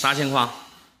啊？啥情况？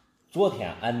昨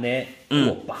天俺奶过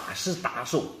80大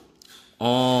寿。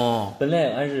本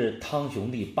来俺是堂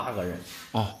兄弟8个人。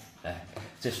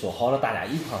这说好了大家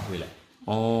一块回来。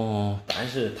但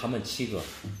是他们7个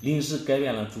临时改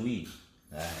变了主意。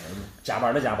加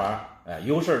班的加班，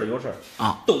有事的有事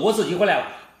都我自己回来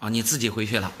了。你自己回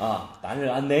去了但是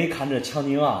俺奶看着强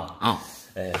宁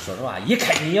说实话一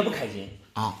开心也不开心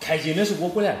开心的是我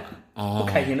回来了，不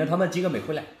开心的他们几个没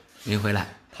回来。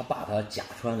他把他家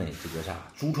传的这个啥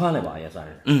祖传的吧，也算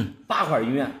是8块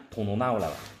银元统统拿过来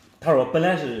了。他说本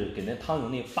来是给那堂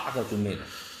兄弟8个准备的，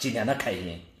今天他开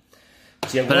心，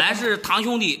结果本来是堂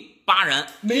兄弟8人，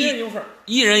每人有份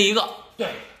，1人1个。对，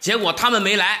结果他们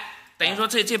没来，等于说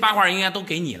这8块银元都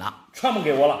给你了，全部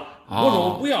给我了。我说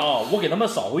我不要，我给他们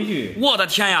捎回去。我的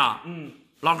天呀！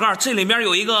老哥，这里面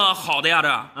有一个好的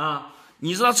呀，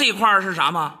你知道这块是啥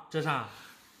吗？这啥？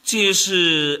这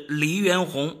是梨园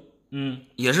红，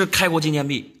也是开国纪念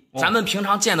币。咱们平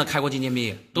常见的开国纪念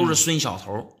币都是孙小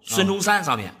头、孙中山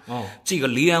上面。这个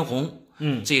梨园红，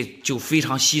这就非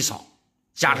常稀少，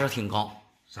价值挺高。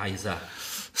啥意思啊？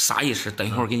啥意思？等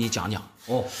一会儿给你讲讲。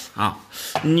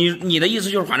你的意思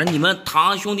就是，反正你们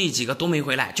堂兄弟几个都没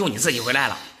回来，就你自己回来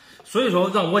了。所以说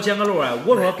让我捡个漏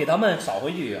我说给他们捎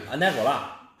回去。俺奶说了，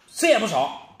谁也不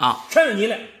少全是你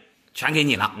的。全给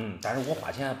你了，但是我花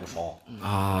钱还不少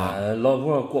老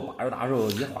婆过80大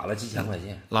寿也花了几千块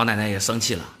钱，老奶奶也生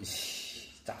气了。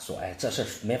咋说？这事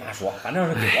没法说，反正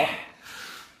是给我了。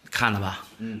看了吧，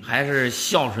还是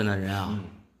孝顺的人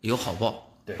有好报。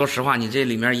说实话，你这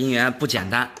里面银元不简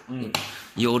单，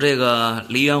有这个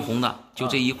梨园红的，就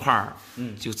这一块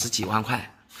就值几万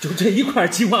块。就这一块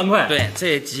几万块？对，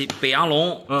这北洋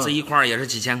龙这一块也是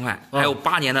几千块，还有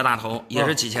8年的大头也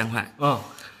是几千块。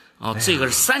这个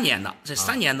是3年的，这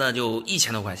3年的就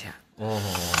1000多块钱。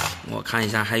我看一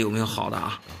下还有没有好的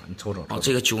你瞅瞅。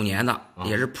这个9年的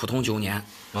也是普通9年。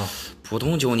普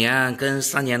通9年跟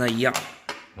3年的一样。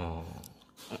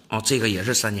这个也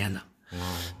是3年的。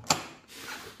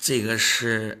这个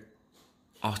是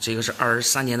哦，这个是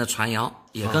23年的传阳，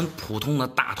也跟普通的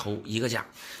大头一个价。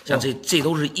像这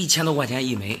都是1000多块钱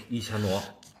一枚，1000多。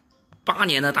8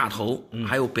年的大头，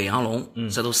还有北洋龙，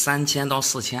这都3000到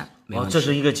4000。哦，这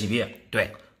是一个级别。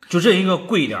对，就这一个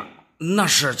贵一点。那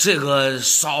是这个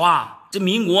少啊。这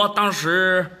民国当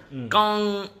时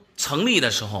刚成立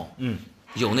的时候，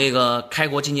有那个开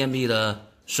国纪念币的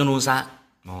孙中山，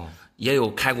哦，也有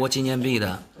开国纪念币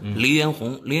的黎元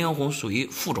洪，黎元洪属于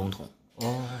副总统。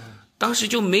哦，当时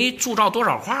就没铸造多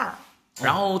少块，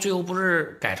然后最后不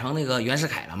是改成那个袁世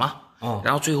凯了吗？哦，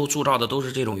然后最后铸造的都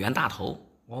是这种袁大头。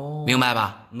哦，明白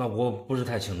吧？那我不是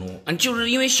太清楚。就是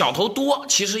因为小头多，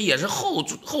其实也是后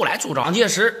来铸造。蒋介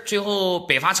石最后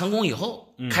北伐成功以后，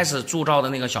开始铸造的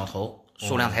那个小头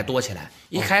数量才多起来。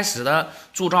一开始的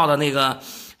铸造的那个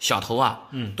小头啊，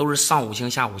都是上5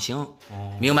星下5星，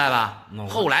明白吧？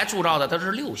后来铸造的都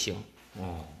是6星。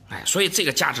哦，哎，所以这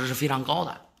个价值是非常高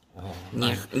的。哦，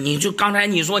你就刚才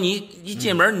你说你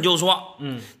进门你就说，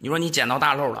你说你捡到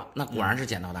大漏了，那果然是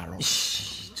捡到大漏。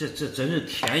这真是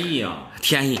天意啊！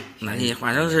天意，那你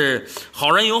反正是好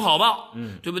人有好报，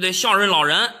对不对？孝顺老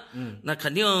人，那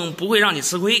肯定不会让你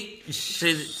吃亏。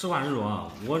这实话实说啊，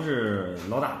我是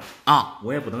老大啊，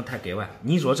我也不能太给外。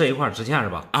你说这一块值钱是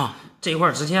吧？啊，这一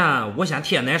块值钱，我先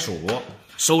贴奶收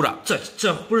着。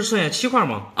这不是剩下7块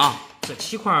吗？啊，这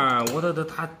7块，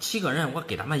他7个人，我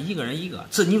给他们1个人1个。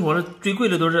这你说的最贵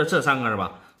的都是这3个是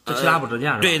吧？这其他不值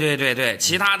钱是吧？对，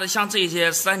其他的像这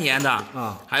些3年的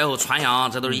啊，还有传阳，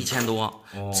这都是1000多。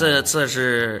哦，这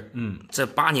是这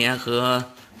8年和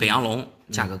北洋龙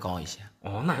价格高一些。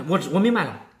哦，那我明白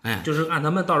了。哎，就是按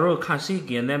他们到时候看谁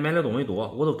给买的东西多，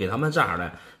我都给他们这样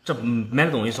的。这买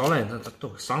的东西少了，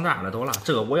都上这样的都了。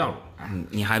这个我要了。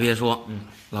你还别说，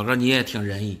老哥你也挺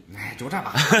仁义。哎，就这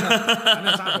吧。还没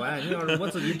啥说呀？你要是我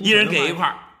自己一人给一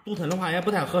块。独吞的话也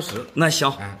不太合适。那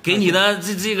行，给你的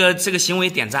这个行为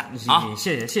点赞啊！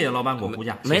谢谢老板给我估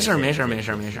价。没事。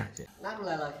拿出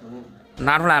来了，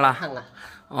拿出来了。看看。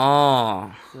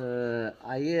哦，是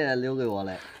阿爷留给我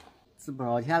的，值不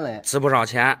少钱嘞。值不少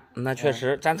钱，那确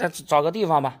实，咱再找个地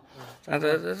方吧，咱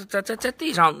在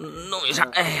地上弄一下。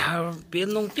哎呀，别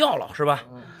弄掉了，是吧？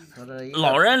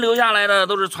老人留下来的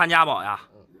都是传家宝呀。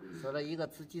说的一个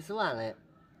值几十万嘞。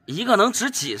一个能值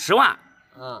几十万。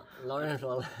啊，老人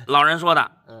说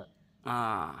的，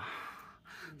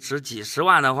值几十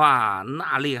万的话，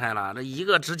那厉害了。这一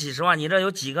个值几十万，你这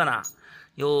有几个呢？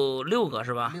有6个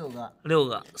是吧？6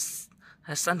个，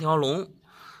还3条龙。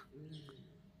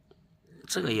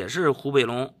这个也是湖北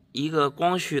龙，一个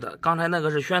光绪的，刚才那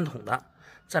个是宣统的，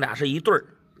这俩是一对儿。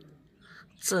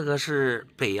这个是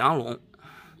北洋龙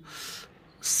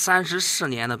，34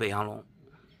年的北洋龙，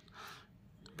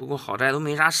不过好在都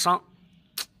没啥伤。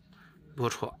不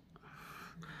错，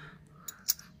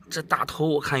这大头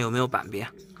我看有没有板别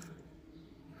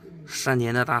，3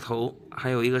年的大头，还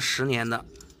有一个10年的，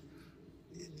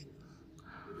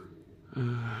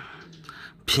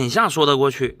品相说得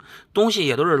过去，东西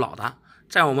也都是老的，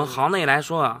在我们行内来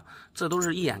说啊，这都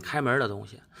是一眼开门的东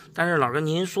西。但是老哥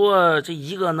您说这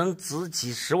一个能值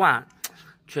几十万，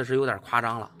确实有点夸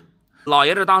张了。老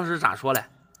爷子当时咋说嘞？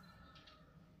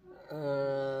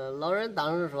老人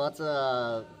当时说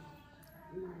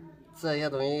这些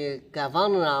东西盖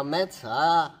房子啊，买车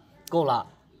啊，够了。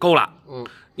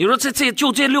你说这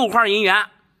就这6块银元，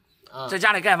在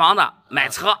家里盖房子、买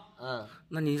车，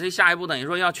那你这下一步等于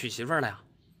说要娶媳妇儿了呀？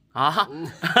啊，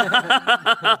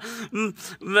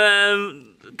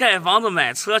盖房子、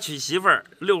买车、娶媳妇儿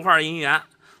，6块银元，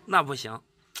那不行。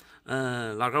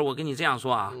老哥，我跟你这样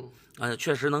说啊，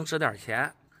确实能值点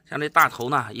钱。像这大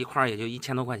头呢，一块也就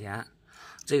1000多块钱。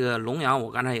这个龙阳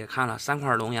我刚才也看了，3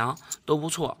块龙阳都不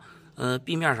错。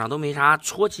壁面上都没啥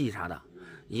戳记啥的，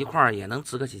一块也能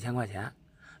值个几千块钱。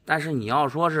但是你要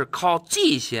说是靠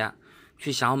这些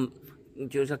去想，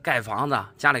就是盖房子，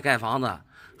家里盖房子，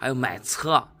还有买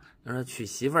车，就是娶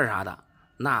媳妇儿啥的，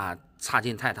那差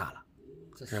劲太大了，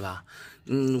是吧？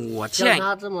我建议相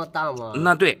差这么大吗？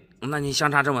那对，那你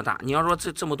相差这么大，你要说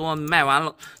这么多卖完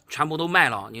了，全部都卖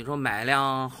了，你说买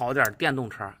辆好点电动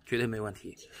车绝对没问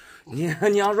题。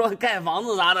你要说盖房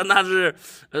子啥的，那是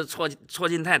错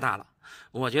劲太大了。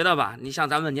我觉得吧，你像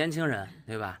咱们年轻人，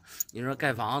对吧？你说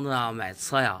盖房子啊、买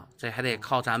车呀，这还得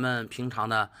靠咱们平常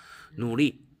的努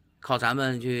力，靠咱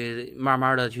们去慢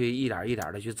慢的去一点一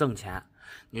点的去挣钱。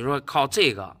你说靠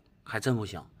这个还真不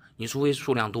行，你除非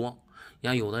数量多，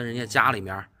像有的人家家里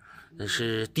面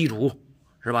是地主，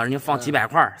是吧？人家放几百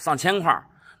块、上千块，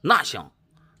那行。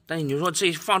但是你说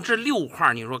这放这6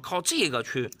块，你说靠这个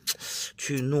去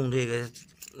弄这个，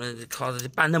靠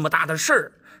办那么大的事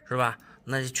儿，是吧？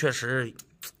那确实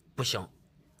不行，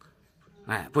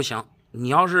哎，不行。你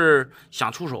要是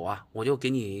想出手啊，我就给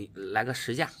你来个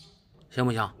实价，行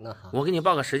不行？那好，我给你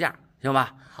报个实价，行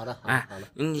吧？好的，哎，好的。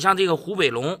你像这个湖北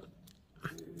龙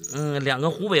，2个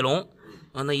湖北龙，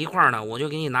那一块呢，我就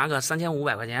给你拿个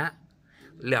3500块钱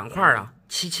，2块啊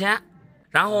7000。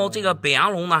然后这个北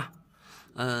洋龙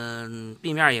呢，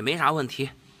壁面也没啥问题。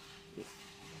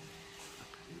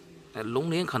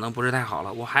龙鳞可能不是太好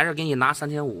了，我还是给你拿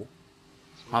3500，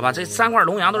好吧？这3块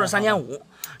龙洋都是3500。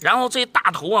然后这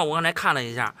大头啊，我刚才看了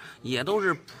一下，也都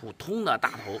是普通的大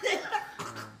头，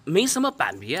没什么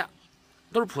板别，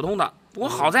都是普通的。不过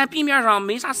好在壁面上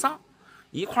没啥伤，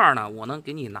一块呢，我能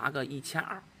给你拿个1200，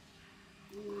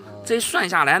这算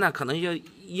下来呢，可能就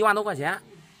1万多块钱。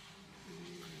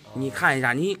你看一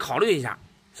下，你考虑一下，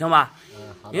行吧？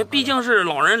因为毕竟是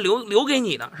老人留给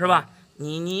你的，是吧？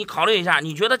你考虑一下，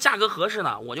你觉得价格合适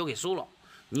呢，我就给收了。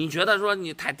你觉得说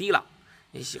你太低了，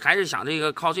你还是想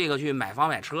靠这个去买房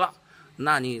买车，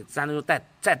那咱就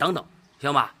再等等，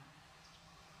行吧？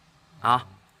啊，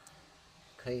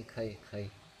可以，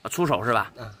出手是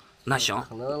吧？那行。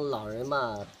可能老人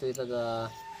嘛，对这个，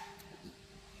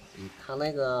他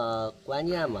那个观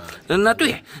念嘛。那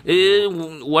对，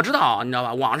我知道，你知道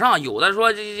吧？网上有的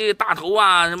说这大头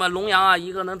啊，什么龙洋啊，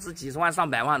一个能值几十万上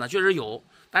百万的，确实有，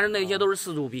但是那些都是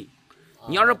四柱币。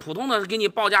你要是普通的，给你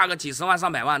报价个几十万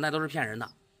上百万，那都是骗人的，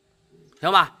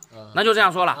行吧？那就这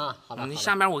样说了。好的。你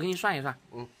下面我给你算一算。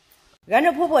俺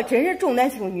这婆婆真是重男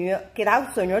轻女，给她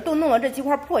孙女都弄了这几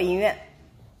块破银元。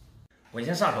我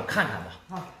先上手看看吧。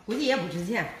好，估计也不值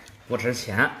钱。不值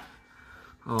钱。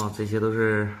哦，这些都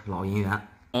是老银元。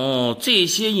哦，这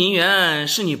些银元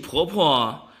是你婆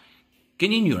婆给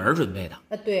你女儿准备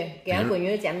的。对，给俺闺女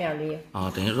的见面礼。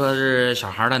等于说是小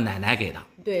孩的奶奶给的。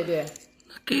对。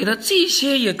给的这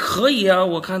些也可以啊，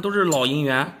我看都是老银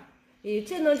元。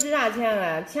这能值啥钱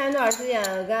啊？前一段时间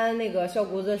俺那个小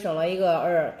姑子生了一个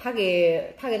儿，他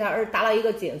给他儿打了一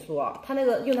个金锁，他那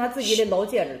个用他自己的老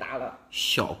戒指打的。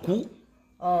小姑？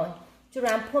就是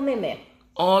俺婆妹妹。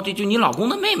对，就你老公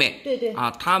的妹妹。对。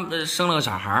她生了个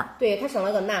小孩。对，她生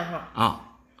了个男孩。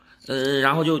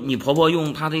然后就你婆婆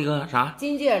用她这个啥？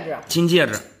金戒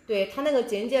指。对，她那个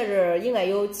金戒指应该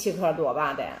有7克多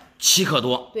吧得。7克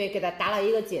多。对，给她打了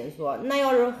一个金锁。那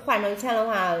要是换成钱的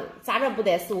话，咋着不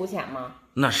得4、5千吗？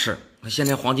那是，现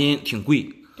在黄金挺贵。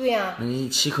对呀。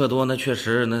7克多，那确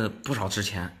实那不少值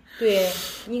钱。对，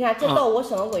你看这到我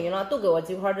生了闺女了，都给我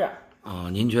几块这。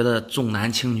您觉得重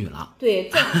男轻女了？对，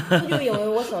这不就因为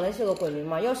我生的是个闺女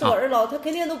吗？要是个儿老，他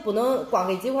肯定都不能光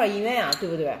给几块银元呀，对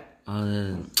不对？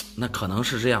那可能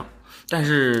是这样，但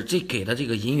是这给的这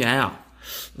个银元呀，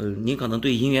你可能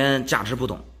对银元价值不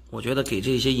懂。我觉得给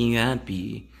这些银元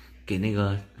比给那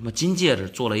个什么金戒指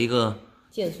做了一个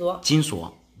金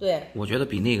锁，对，我觉得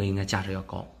比那个应该价值要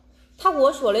高。他给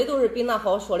我说的都是比那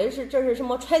好，说的是这是什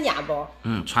么传家宝，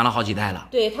传了好几代了。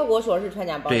对，他给我说是传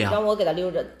家宝，对呀，让我给他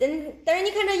留着。但是你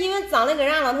看这银元脏的个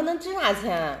啥了，他能值啥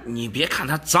钱？你别看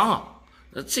它脏，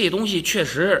这东西确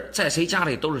实在谁家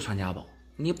里都是传家宝，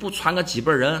你不传个几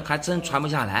辈人还真传不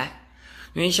下来。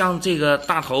因为像这个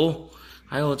大头，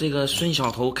还有这个孙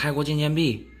小头开国纪念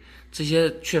币，这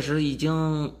些确实已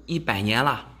经100年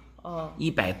了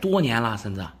，100多年了，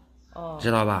甚至，知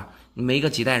道吧？没个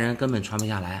几代人根本传不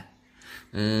下来。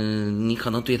你可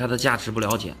能对它的价值不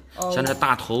了解。像这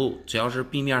大头，只要是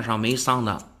壁面上没伤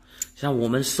的，像我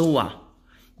们收啊，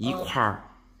一块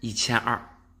1200。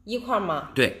一块吗？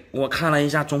对，我看了一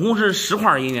下，总共是10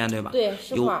块银元，对吧？对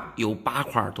，10块。有8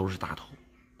块都是大头，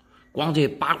光这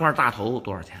8块大头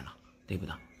多少钱了？对不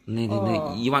对？那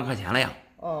1万块钱了呀。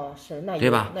是那对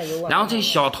吧？然后这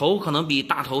小头可能比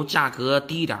大头价格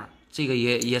低一点，这个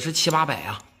也是700、800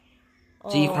啊，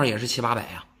这一块也是700、800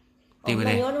啊。对不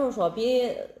对？那你要这么说，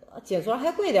比金锁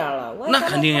还贵点了。那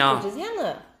肯定呀，不值钱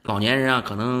了。老年人啊，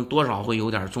可能多少会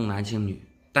有点重男轻女，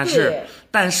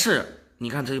但是你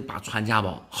看这把传家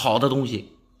宝好的东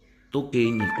西，都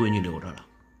给你闺女留着了。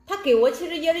他给我其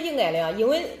实也是应该的呀，因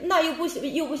为那又不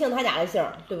姓他家的姓，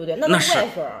对不对？那是外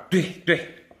孙。对，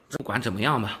不管怎么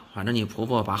样吧，反正你婆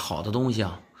婆把好的东西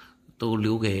啊，都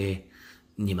留给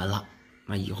你们了，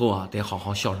那以后啊得好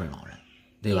好孝顺老人，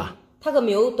对吧？他可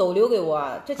没有都留给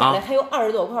我，这家里还有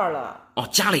20多块了。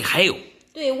家里还有？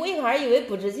对，我一开始以为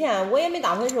不值钱，我也没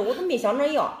当回事，我都没想着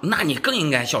要。那你更应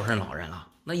该孝顺老人了。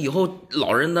那以后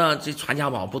老人的这传家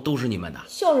宝不都是你们的？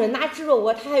孝顺哪指着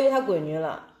我，他还有他闺女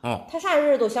了。他啥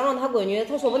事都想着他闺女，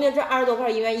他说不定这20多块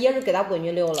银元也是给他闺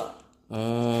女留了。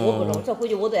我不中，这回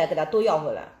去我得给他都要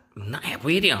回来。那也不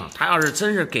一定，他要是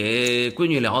真是给闺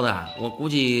女聊的，我估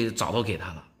计早都给他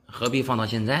了，何必放到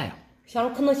现在啊？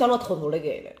可能想着偷偷的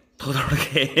给的。偷偷的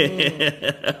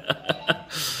给。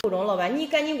不中，老板，你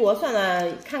赶紧给我算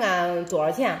算，看看多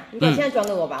少钱？你把钱转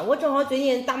给我吧，我正好最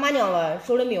近打麻将了，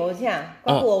手里没有钱，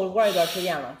快给我玩一段时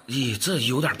间了。咦，这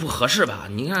有点不合适吧？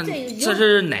你看，这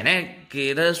是奶奶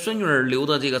给他孙女留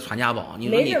的这个传家宝。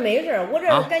没事没事，我这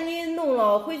赶紧弄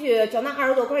了，回去叫那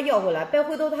20多块要回来，别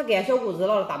回头他给小姑子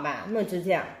了大办，能值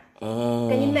钱。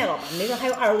赶紧卖了吧，没事还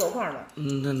有20多块呢。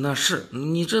那是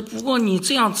你这，不过你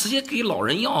这样直接给老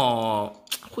人要，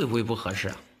会不会不合适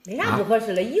啊？没啥不合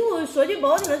适的，以后说句不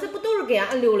好听的，这不都是给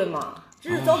俺留的吗？只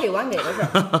是早给晚给的事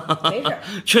儿，没事。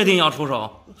确定要出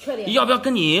手？确定。要不要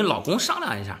跟你老公商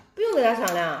量一下？不用跟他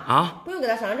商量啊，不用跟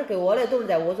他商量，这给我的都是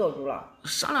在我做主了。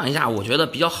商量一下，我觉得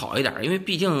比较好一点，因为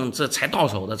毕竟这才到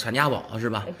手的传家宝是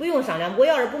吧？不用商量，我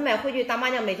要是不卖，回去打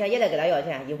麻将没钱也得给他要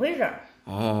钱，一回事。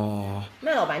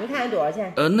卖老板，你看看多少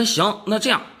钱？那行，那这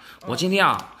样，我今天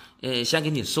先给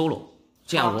你收了，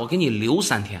这样我给你留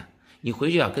3天。你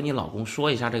回去跟你老公说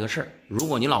一下这个事儿，如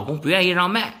果你老公不愿意让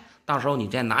卖，到时候你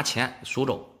再拿钱赎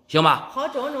走，行吧？好，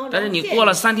整。但是你过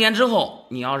了3天之后，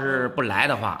你要是不来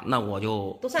的话，那我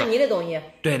就都算你的东西。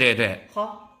对。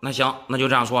好，那行，那就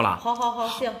这样说了。好，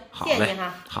行，谢谢你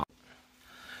哈。好。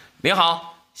你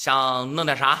好，想弄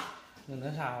点啥？弄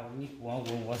点啥？你光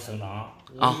问我身上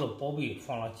有个宝贝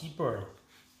放了几辈了。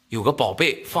有个宝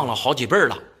贝放了好几辈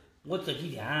了。我这几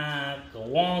天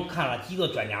跟网看了几个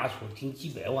专家说挺几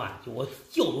百万，就我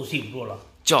觉都睡不着了。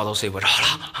觉都睡不着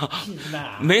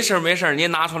了。没事，您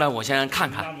拿出来我先看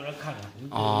看。拿出来看看。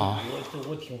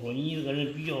我听说你这个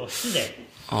人比较实在。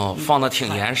放的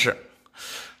挺严实。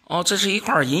这是一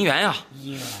块银元呀。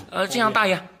这样大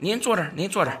爷，您坐这儿，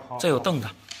这有凳子。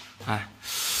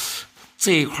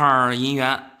这一块银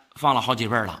元放了好几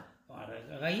辈了。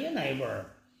俺爷那一辈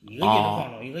一个劲儿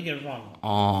放着，一个劲儿放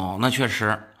着。那确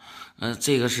实。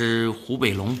这个是湖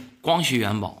北龙光绪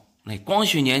元宝，那光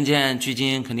绪年间距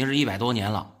今肯定是100多年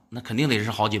了，那肯定得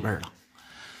是好几辈了。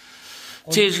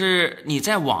这是你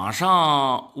在网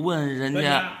上问人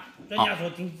家，专家说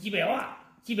挺几百万，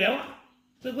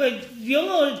这块2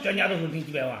个专家都说挺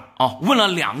几百万。问了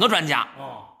2个专家，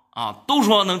都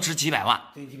说能值几百万。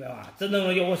值几百万，这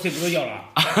能要我睡不着觉了。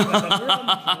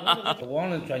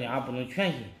网的专家不能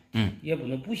全信，也不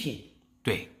能不信。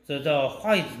对，这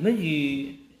华裔之门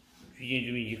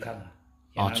准备去看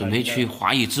看。准备去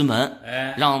华裔之门，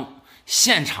让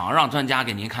现场让专家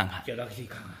给您看看。叫他去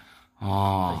看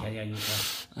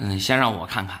看。先让我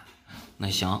看看。那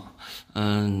行，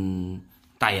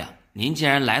大爷，您既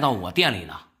然来到我店里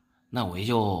呢，那我也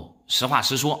就实话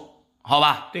实说，好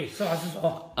吧？对，实话实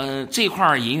说。这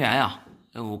块银元呀，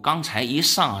我刚才一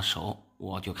上手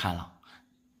我就看了，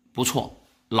不错，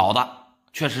老的，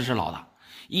确实是老的，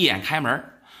一眼开门。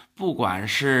不管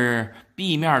是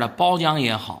壁面的包浆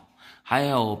也好，还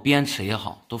有边齿也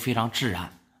好，都非常自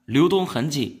然，流动痕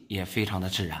迹也非常的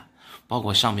自然，包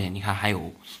括上面你看还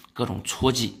有各种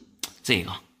戳记，这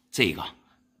个，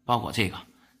包括这个，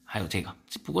还有这个。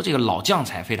不过这个老酱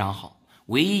彩非常好，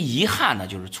唯一遗憾的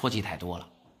就是戳记太多了。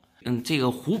这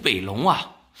个湖北龙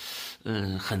啊，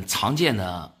很常见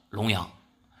的龙羊，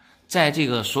在这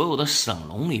个所有的省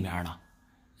龙里面呢，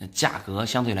价格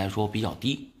相对来说比较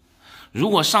低。如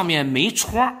果上面没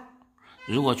戳，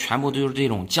如果全部都是这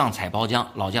种酱彩包浆，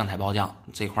老酱彩包浆，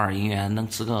这块银元能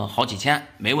值个好几千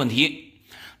没问题。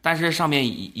但是上面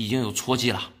已经有戳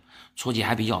记了，戳记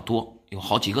还比较多，有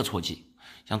好几个戳记，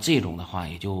像这种的话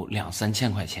也就2-3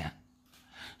千块钱。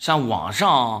像网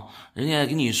上人家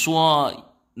跟你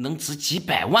说能值几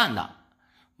百万的，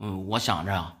我想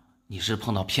着你是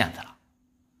碰到骗子了。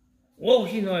我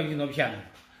遇到骗子。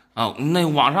那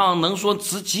网上能说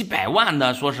值几百万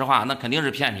的，说实话那肯定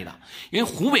是骗你的。因为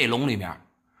湖北龙里面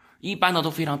一般的都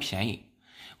非常便宜，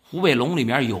湖北龙里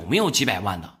面有没有几百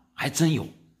万的还真有，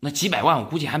那几百万我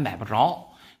估计还买不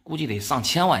着，估计得上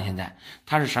千万。现在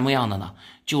它是什么样的呢？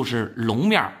就是龙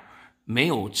面没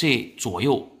有这左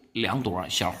右2朵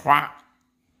小花，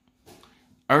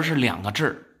而是2个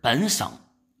字本省，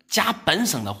加本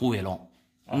省的湖北龙，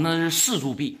那是4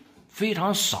铸币，非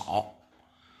常少，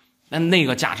那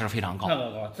个价值非常高。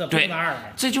对，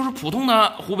这就是普通的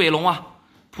湖北龙啊，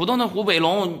普通的湖北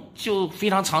龙就非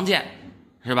常常见，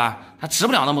是吧？它值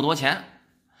不了那么多钱。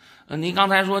您刚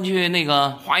才说去那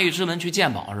个华裔之门去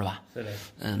鉴宝是吧？是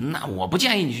的。那我不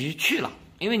建议你去了，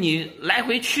因为你来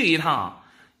回去一趟，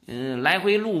来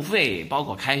回路费包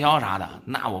括开销啥的，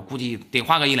那我估计得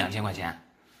花个1-2千块钱。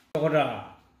或者，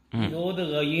有这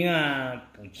个银元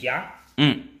不假。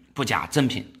不假，真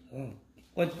品。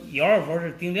我要是说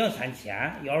是顶2-3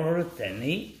千，要是说是真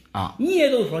的啊，你也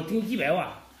都说顶几百万，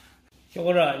小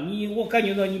伙子，我感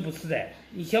觉到你不实在，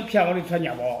你想骗我的传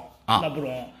家宝那不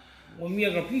中。我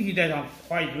明个必须带上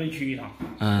华裔之门去一趟。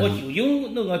我究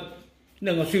竟那个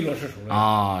那个水落石出的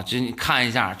啊，就你看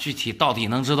一下具体到底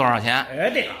能值多少钱？哎，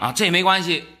对啊，这没关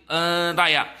系。大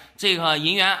爷，这个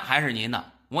银元还是您的，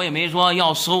我也没说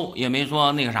要收，也没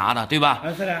说那个啥的，对吧？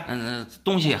是的。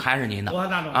东西还是您的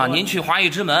啊，您去华宇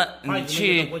之门，你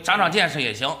去长见识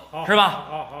也行，是吧？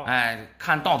好。哎，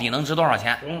看到底能值多少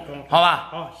钱？好吧。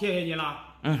好，谢谢您了。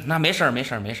那没事儿。